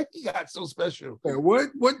 well, what he got so special? Yeah,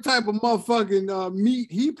 what type of motherfucking meat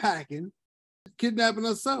he packing, kidnapping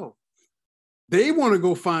herself? They want to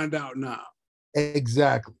go find out now.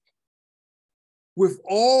 Exactly. With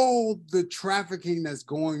all the trafficking that's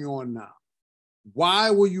going on now, why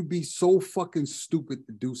will you be so fucking stupid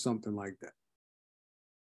to do something like that?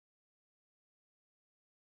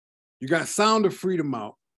 You got Sound of Freedom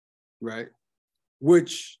out, right?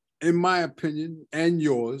 Which, in my opinion, and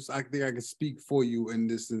yours, I think I can speak for you in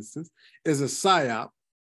this instance, is a psyop.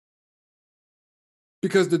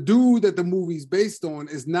 Because the dude that the movie's based on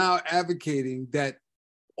is now advocating that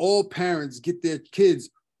all parents get their kids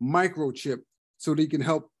microchipped so they can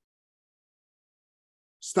help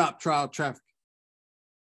stop child trafficking.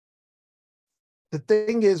 The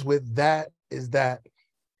thing is with that is that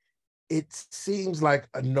it seems like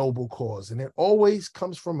a noble cause, and it always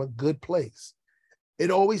comes from a good place.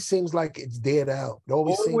 It always seems like it's dead out. It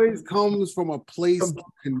always comes from a place of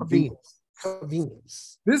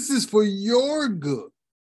convenience. This is for your good.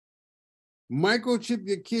 Microchip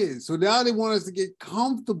your kids. So now they want us to get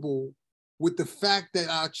comfortable with the fact that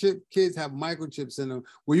our kids have microchips in them,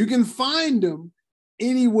 where you can find them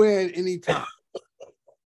anywhere at any time.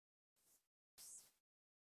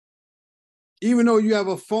 Even though you have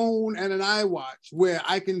a phone and an iWatch, where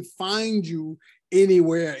I can find you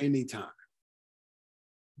anywhere, anytime.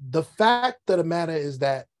 The fact of the matter is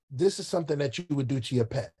that this is something that you would do to your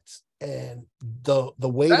pets. And the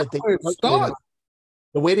way that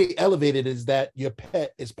the way they elevate it is that your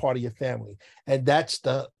pet is part of your family. And that's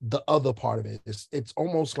the other part of it. It's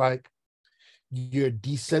almost like you're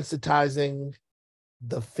desensitizing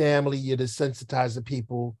the family, you're desensitizing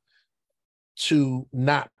people to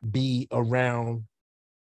not be around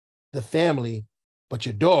the family, but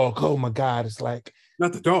your dog, oh my God, it's like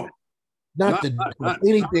not the dog. Not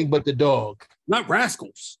anything but the dog. Not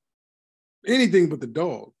rascals. Anything but the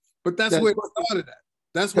dog. But that's where it started at.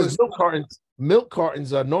 That's what milk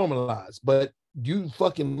cartons are normalized, but You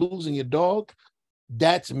fucking losing your dog,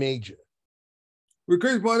 that's major. The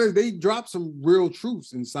crazy part is they dropped some real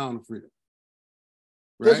truths in Sound of Freedom.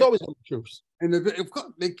 Right? There's always some truths. And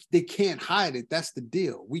if they can't hide it, that's the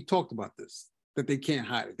deal. We talked about this, that they can't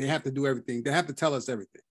hide it. They have to do everything. They have to tell us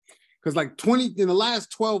everything. Because like in the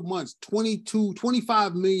last 12 months,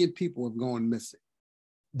 25 million people have gone missing.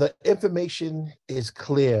 The information is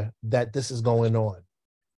clear that this is going on,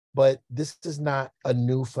 but this is not a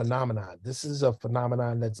new phenomenon. This is a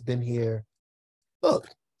phenomenon that's been here. Look,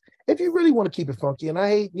 if you really want to keep it funky, and I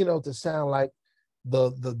hate, to sound like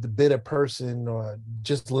the bitter person or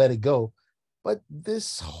just let it go, but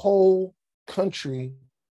this whole country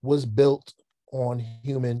was built on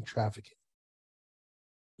human trafficking.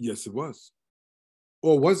 Yes, it was.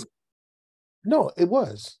 Or was it? No, it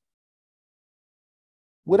was.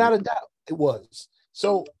 Without a doubt, it was.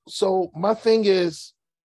 So my thing is,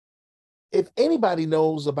 if anybody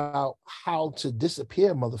knows about how to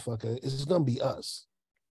disappear, motherfucker, it's gonna be us.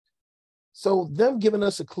 So them giving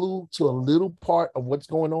us a clue to a little part of what's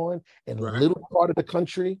going on and a little part of the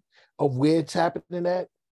country of where it's happening at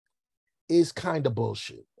is kind of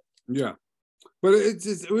bullshit. Yeah. But it's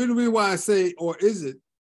the reason why I say, or is it,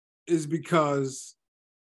 is because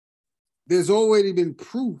there's already been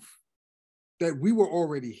proof that we were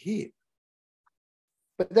already here.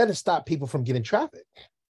 But that didn't stop people from getting trafficked.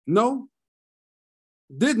 No,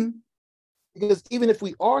 didn't. Because even if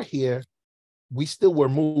we are here, we still were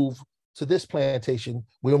moved to this plantation.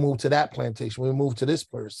 We were moved to that plantation. We were moved to this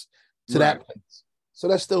place, to that place. So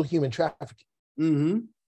that's still human trafficking. Mm-hmm.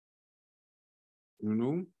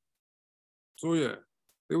 So yeah.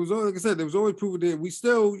 There was, like I said, there was always proof that we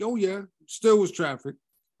still was traffic,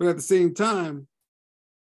 but at the same time,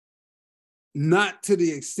 not to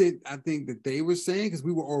the extent I think that they were saying, because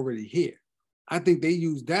we were already here. I think they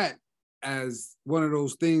used that as one of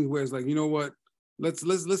those things where it's like, you know what,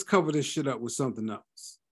 let's cover this shit up with something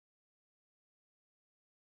else.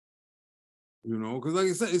 Because like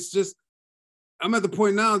I said, it's just, I'm at the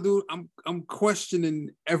point now, dude, I'm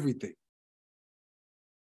questioning everything.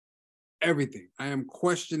 Everything. I am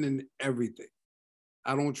questioning everything.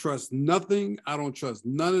 I don't trust nothing. I don't trust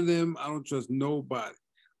none of them. I don't trust nobody.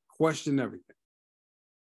 Question everything.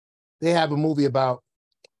 They have a movie about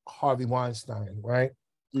Harvey Weinstein, right?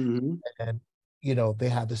 Mm-hmm. And, they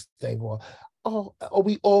have this thing going, oh,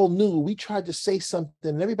 we all knew. We tried to say something.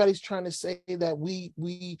 And everybody's trying to say that we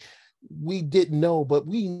didn't know, but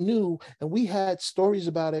we knew, and we had stories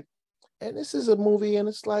about it. And this is a movie, and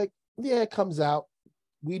it's like, yeah, it comes out.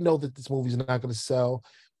 We know that this movie is not going to sell.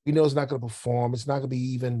 We know it's not going to perform. It's not going to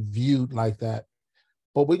be even viewed like that.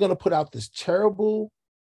 But we're going to put out this terrible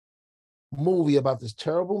movie about this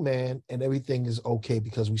terrible man, and everything is okay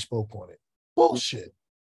because we spoke on it. Bullshit.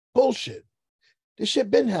 Bullshit. This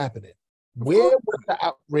shit been happening. Where was the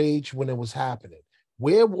outrage when it was happening?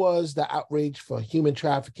 Where was the outrage for human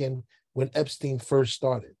trafficking when Epstein first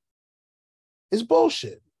started? It's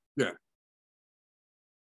bullshit. Yeah.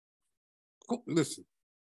 Listen.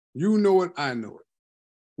 You know it, I know it.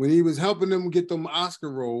 When he was helping them get them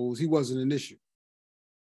Oscar roles, he wasn't an issue.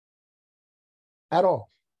 At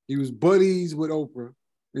all. He was buddies with Oprah.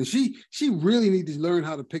 And she really needs to learn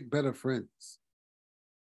how to pick better friends.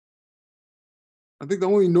 I think the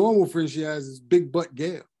only normal friend she has is Big Butt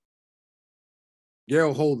Gail.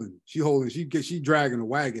 Gail Holden. She dragging a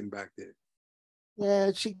wagon back there.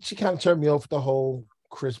 Yeah, she kind of turned me off the whole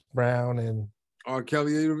Chris Brown and R.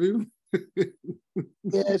 Kelly interview.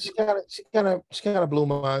 Yeah, she kind of blew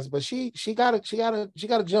my mind, but she got a junk. She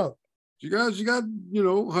got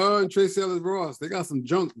her and Tracee Ellis Ross. They got some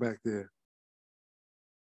junk back there.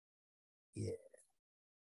 Yeah.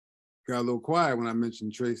 Got a little quiet when I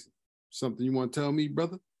mentioned Tracee. Something you want to tell me,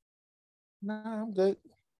 brother? Nah, I'm good.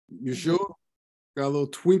 You sure? Got a little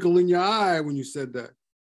twinkle in your eye when you said that.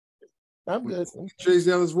 I'm good.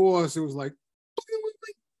 Tracee Ellis Ross, it was like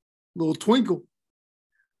little twinkle.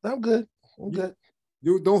 I'm good. I'm good.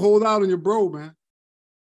 You don't hold out on your bro, man.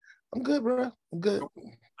 I'm good, bro. I'm good.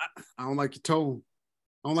 I don't like your tone.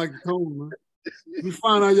 I don't like your tone, man. We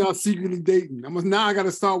find out y'all secretly dating. Now I got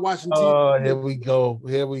to start watching TMZ. Oh, here we go.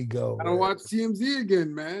 Here we go. I don't watch TMZ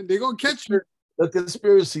again, man. They're going to catch you. The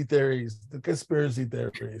conspiracy theories. The conspiracy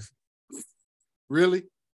theories. Really?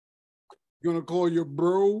 You're going to call your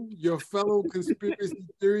bro, your fellow conspiracy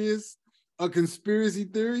theorist, a conspiracy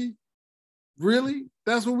theory? Really?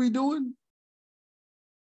 That's what we doing?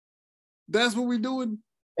 That's what we doing?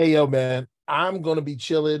 Hey, yo, man. I'm going to be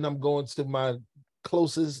chilling. I'm going to my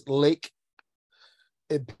closest lake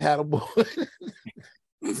in paddleboard.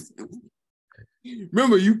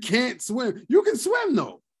 Remember, you can't swim. You can swim,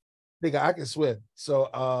 though. Nigga, I can swim.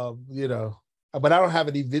 So, but I don't have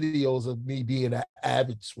any videos of me being an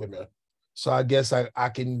avid swimmer. So I guess I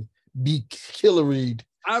can be killeried.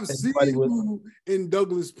 I've seen you in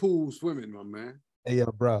Douglas Pool swimming, my man. Hey, yo,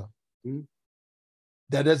 bro. Hmm?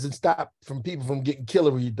 That doesn't stop from people from getting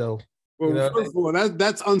killeried, though. Well, you know first of all,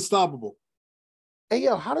 that's unstoppable. Hey,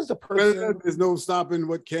 yo, how does a person... There's no stopping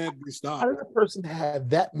what can't be stopped. How does a person have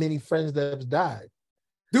that many friends that have died?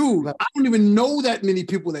 Dude, Like, I don't even know that many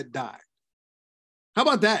people that died. How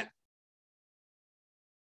about that?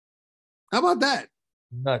 How about that?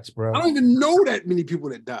 Nuts, bro. I don't even know that many people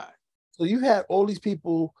that died. So you had all these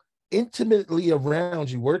people intimately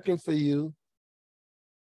around you, working for you,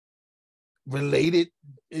 related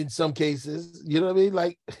in some cases. You know what I mean?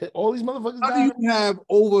 Like all these motherfuckers How died. do you have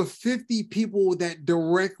over 50 people that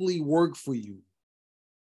directly work for you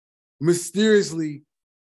mysteriously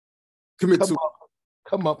commit suicide?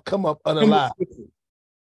 Come up unalive.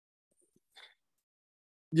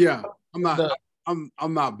 Yeah, I'm not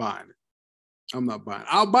buying it. I'm not buying it.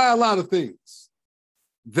 I'll buy a lot of things.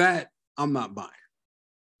 That I'm not buying.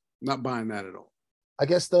 Not buying that at all. I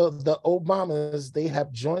guess the Obamas, they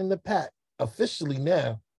have joined the pack officially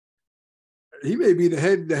now. He may be the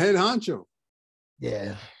head honcho.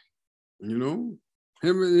 Yeah. You know,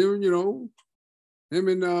 him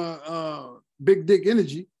and Big Dick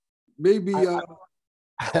Energy. Maybe I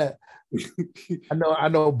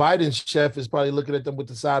know Biden's chef is probably looking at them with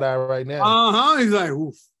the side eye right now. He's like,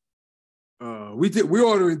 oof. We're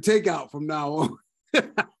ordering takeout from now on.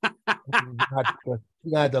 You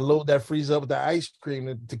got to load that freezer up with the ice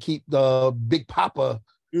cream to keep the Big Papa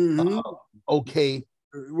okay.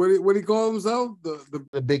 What do he call himself?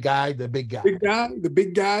 The big guy, the big guy. The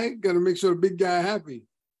big guy. Got to make sure the big guy happy.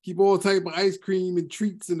 Keep all type of ice cream and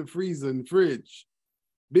treats in the freezer and the fridge.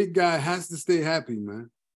 Big guy has to stay happy, man.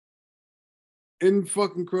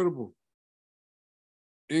 Incredible.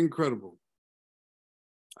 Incredible.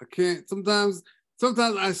 I can't. Sometimes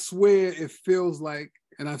I swear it feels like,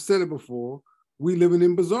 and I've said it before, we living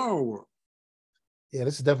in bizarre world. Yeah,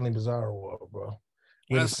 this is definitely bizarre world, bro.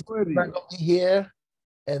 I swear to you. Not gonna be here,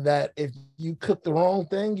 and that if you cook the wrong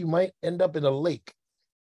thing, you might end up in a lake.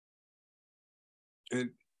 And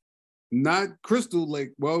not Crystal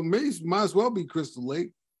Lake. Well, might as well be Crystal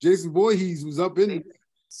Lake. Jason Voorhees was up in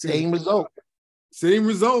Same result. Same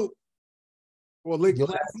result. Or Lake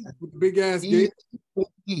Placid with the big ass gate.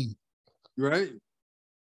 Right?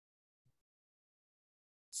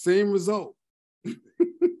 Same result. You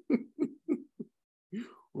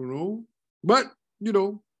know? But, you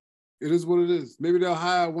know, it is what it is. Maybe they'll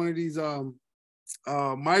hire one of these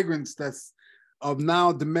migrants that's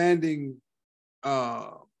now demanding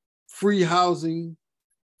free housing,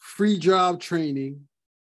 free job training,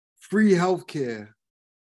 free healthcare,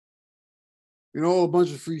 a bunch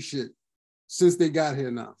of free shit since they got here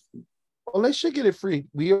now. Well, they should get it free.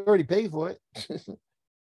 We already paid for it.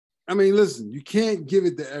 I mean, listen, you can't give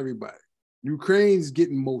it to everybody. Ukraine's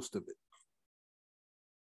getting most of it.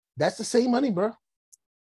 That's the same money, bro.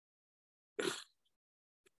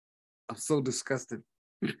 I'm so disgusted.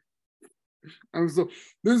 This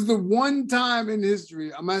is the one time in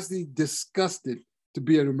history I'm actually disgusted to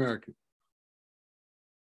be an American.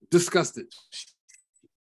 Disgusted.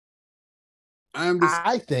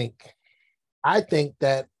 I think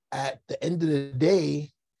that at the end of the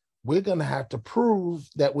day, we're gonna have to prove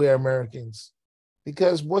that we're Americans,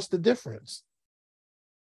 because what's the difference?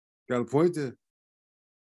 Got a point there.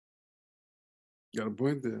 I'm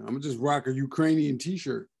gonna just rock a Ukrainian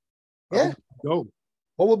T-shirt. Yeah. Go.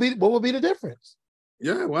 What would be the difference?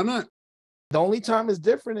 Yeah, why not? The only time it's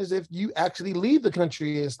different is if you actually leave the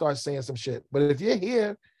country and start saying some shit. But if you're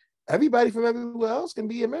here, everybody from everywhere else can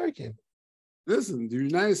be American. Listen, the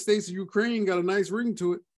United States of Ukraine got a nice ring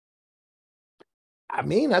to it. I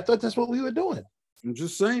mean, I thought that's what we were doing. I'm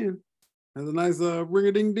just saying. Has a nice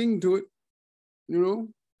ring-a-ding-ding to it.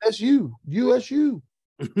 That's you. USU.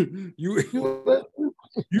 USU.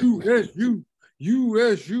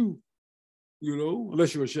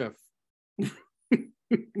 Unless you're a chef.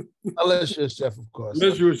 Unless you're a chef, of course.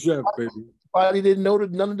 Unless you're a chef, baby. Everybody didn't know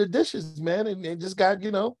none of the dishes, man, and they just got,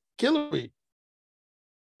 killery.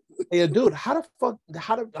 Hey, dude, I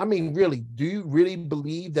mean, really, do you really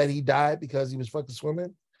believe that he died because he was fucking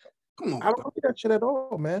swimming? Come on. I don't believe that shit at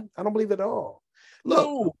all, man. I don't believe it at all.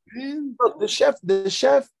 No, man. Look, the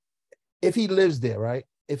chef, if he lives there, right?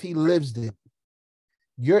 If he lives there,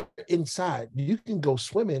 you're inside. You can go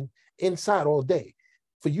swimming inside all day.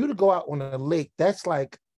 For you to go out on a lake, that's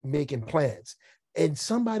like making plans. And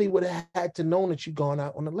somebody would have had to know that you've gone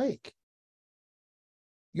out on the lake.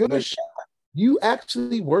 You're the chef. You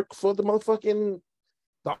actually work for the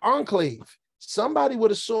enclave. somebody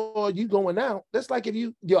would have saw you going out. That's like if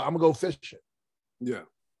I'm gonna go fishing. Yeah.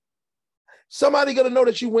 Somebody gonna know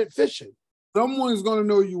that you went fishing. Someone's gonna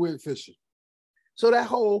know you went fishing. So that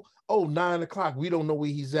whole 9 o'clock, we don't know where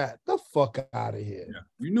he's at. The fuck out of here. Yeah.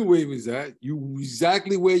 You knew where he was at. You knew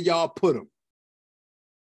exactly where y'all put him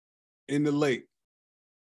in the lake.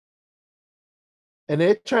 And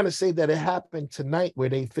they're trying to say that it happened tonight where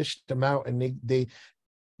they fished him out and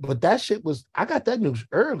but that shit was, I got that news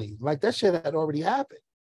early. Like that shit had already happened.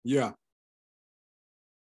 Yeah.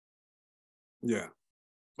 Yeah.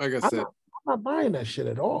 Like I said. I'm not buying that shit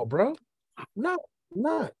at all, bro. No, I'm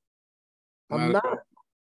not. I'm not.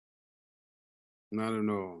 Not at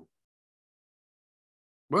all.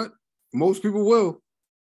 But most people will.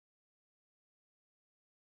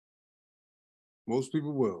 Most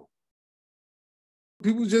people will.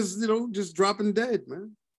 People just, just dropping dead,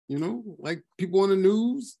 man. Like people on the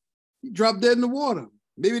news, he dropped dead in the water.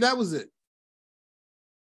 Maybe that was it.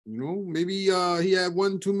 Maybe he had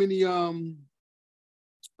one too many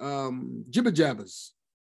jibber jabbers.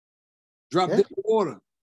 Dropped dead in the water.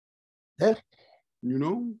 Yeah.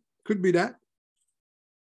 Could be that.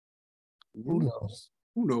 Who knows?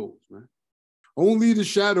 Who knows, man? Only the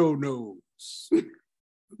shadow knows.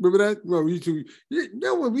 Remember that? Well, you two,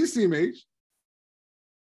 what we see, H.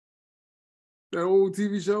 That old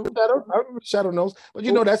TV show? I remember Shadow Knows, but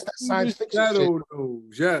that's that science fiction Shadow shit. Knows,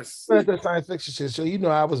 yes. That's that science fiction shit. So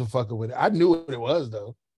I wasn't fucking with it. I knew what it was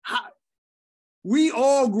though. We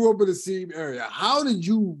all grew up in the same area. How did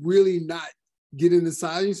you really not get into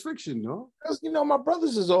science fiction, no? Because my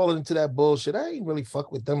brothers is all into that bullshit. I ain't really fuck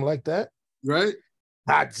with them like that. Right?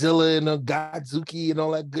 Godzilla and Godzuki and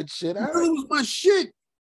all that good shit. That was my shit.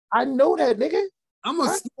 I know that, nigga. I'm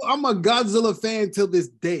a Godzilla fan till this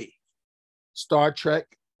day. Star Trek,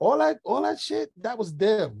 all that shit, that was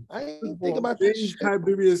them. I ain't think about that shit.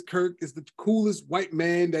 Tiberius Kirk is the coolest white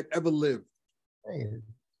man that ever lived. Man.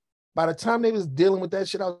 By the time they was dealing with that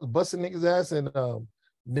shit, I was busting niggas' ass in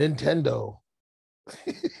Nintendo.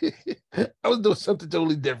 I was doing something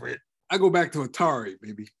totally different. I go back to Atari,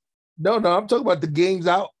 baby. No, I'm talking about the games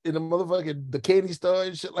out in the motherfucking the candy store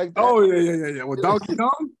and shit like that. Oh yeah. Well, Donkey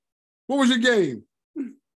Kong. What was your game?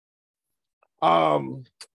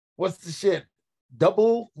 What's the shit?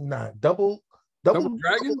 Double Dragon.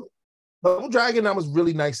 Double Dragon. I was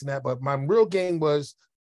really nice in that, but my real game was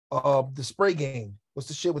the spray game. What's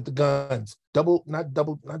the shit with the guns? Not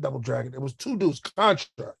double Dragon. It was two dudes. Contra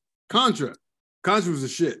was the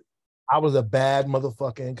shit. I was a bad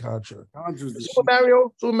motherfucker in Contra. Contra was the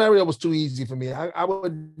Super Mario was too easy for me. I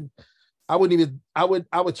would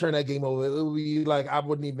turn that game over. It would be like I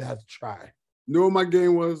wouldn't even have to try. You know what my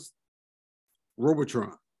game was?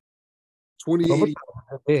 Robotron. 2080.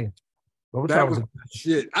 That was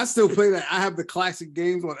shit. I still play that. I have the classic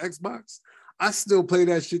games on Xbox. I still play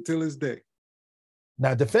that shit till this day.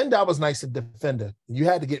 Now, Defender, I was nice at Defender. You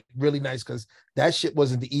had to get really nice because that shit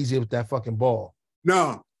wasn't the easiest with that fucking ball.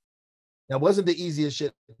 No. That wasn't the easiest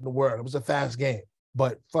shit in the world. It was a fast game.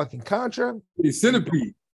 But fucking Contra.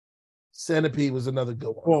 Centipede was another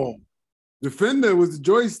good one. Oh, Defender was the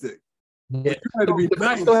joystick. Yeah. You had to be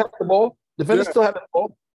nice. Still had the ball. Defender still had the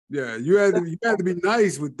ball. Yeah, you had to be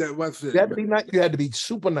nice with that website. You had to be nice. You had to be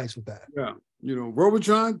super nice with that. Yeah,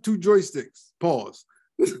 Robotron, 2 joysticks. Pause.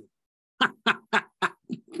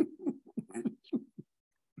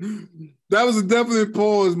 That was a definite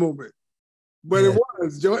pause moment, but it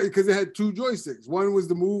was because it had 2 joysticks. One was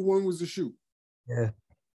the move, one was the shoot. Yeah.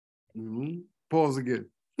 Mm-hmm. Pause again.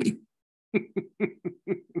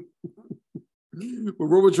 But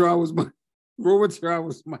Robotron was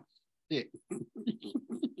my shit.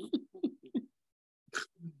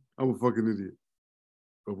 I'm a fucking idiot.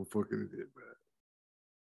 Man.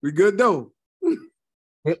 We good though.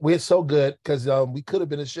 We're so good because we could have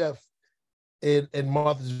been a chef in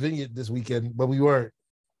Martha's Vineyard this weekend, but we weren't.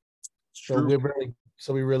 So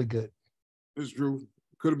we're really good. It's true.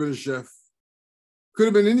 Could have been a chef. Could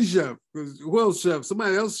have been any chef. Because who else chef?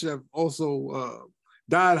 Somebody else chef also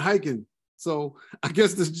died hiking. So I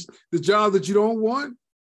guess the job that you don't want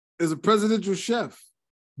is a presidential chef.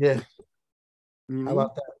 Yeah. Mm-hmm. How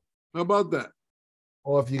about that? How about that?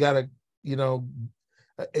 Or if you gotta,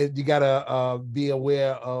 be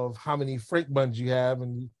aware of how many Frank buns you have,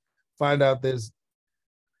 and you find out there's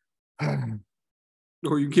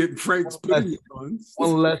or you get Frank's pudding buns.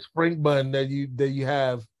 One less Frank bun that you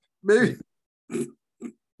have. Maybe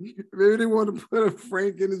they want to put a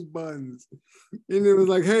Frank in his buns, and it was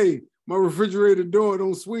like, hey, my refrigerator door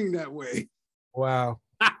don't swing that way. Wow.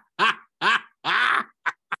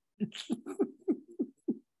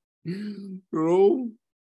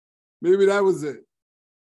 Maybe that was it.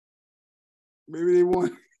 Maybe they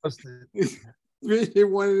want. Mustard. Maybe they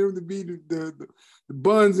wanted him to be the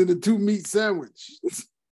buns in the 2 meat sandwich.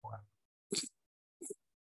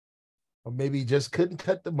 Or maybe he just couldn't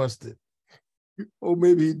cut the mustard. Or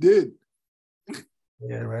maybe he did.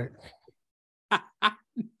 Yeah, right.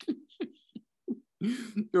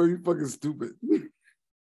 Yo, you fucking stupid.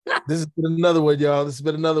 This has been another one, y'all. This has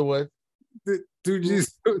been another one.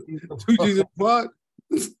 2G's apart.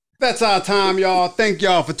 That's our time, y'all. Thank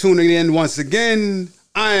y'all for tuning in once again.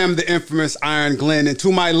 I am the infamous Iron Glenn, and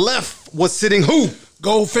to my left was sitting who?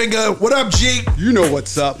 Goldfinger, what up, G? You know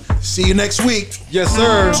what's up. See you next week. Yes,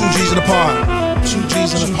 sir. 2G's in the pod.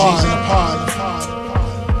 2G's in the pod.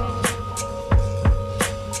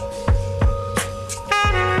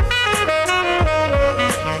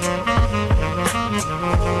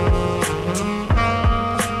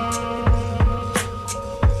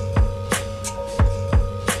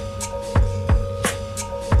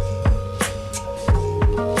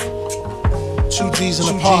 2G's in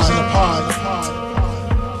the pod.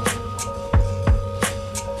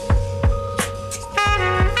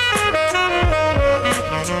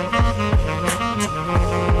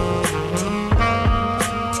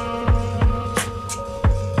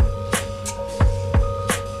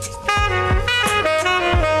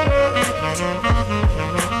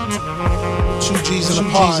 2G's in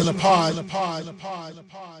the pod.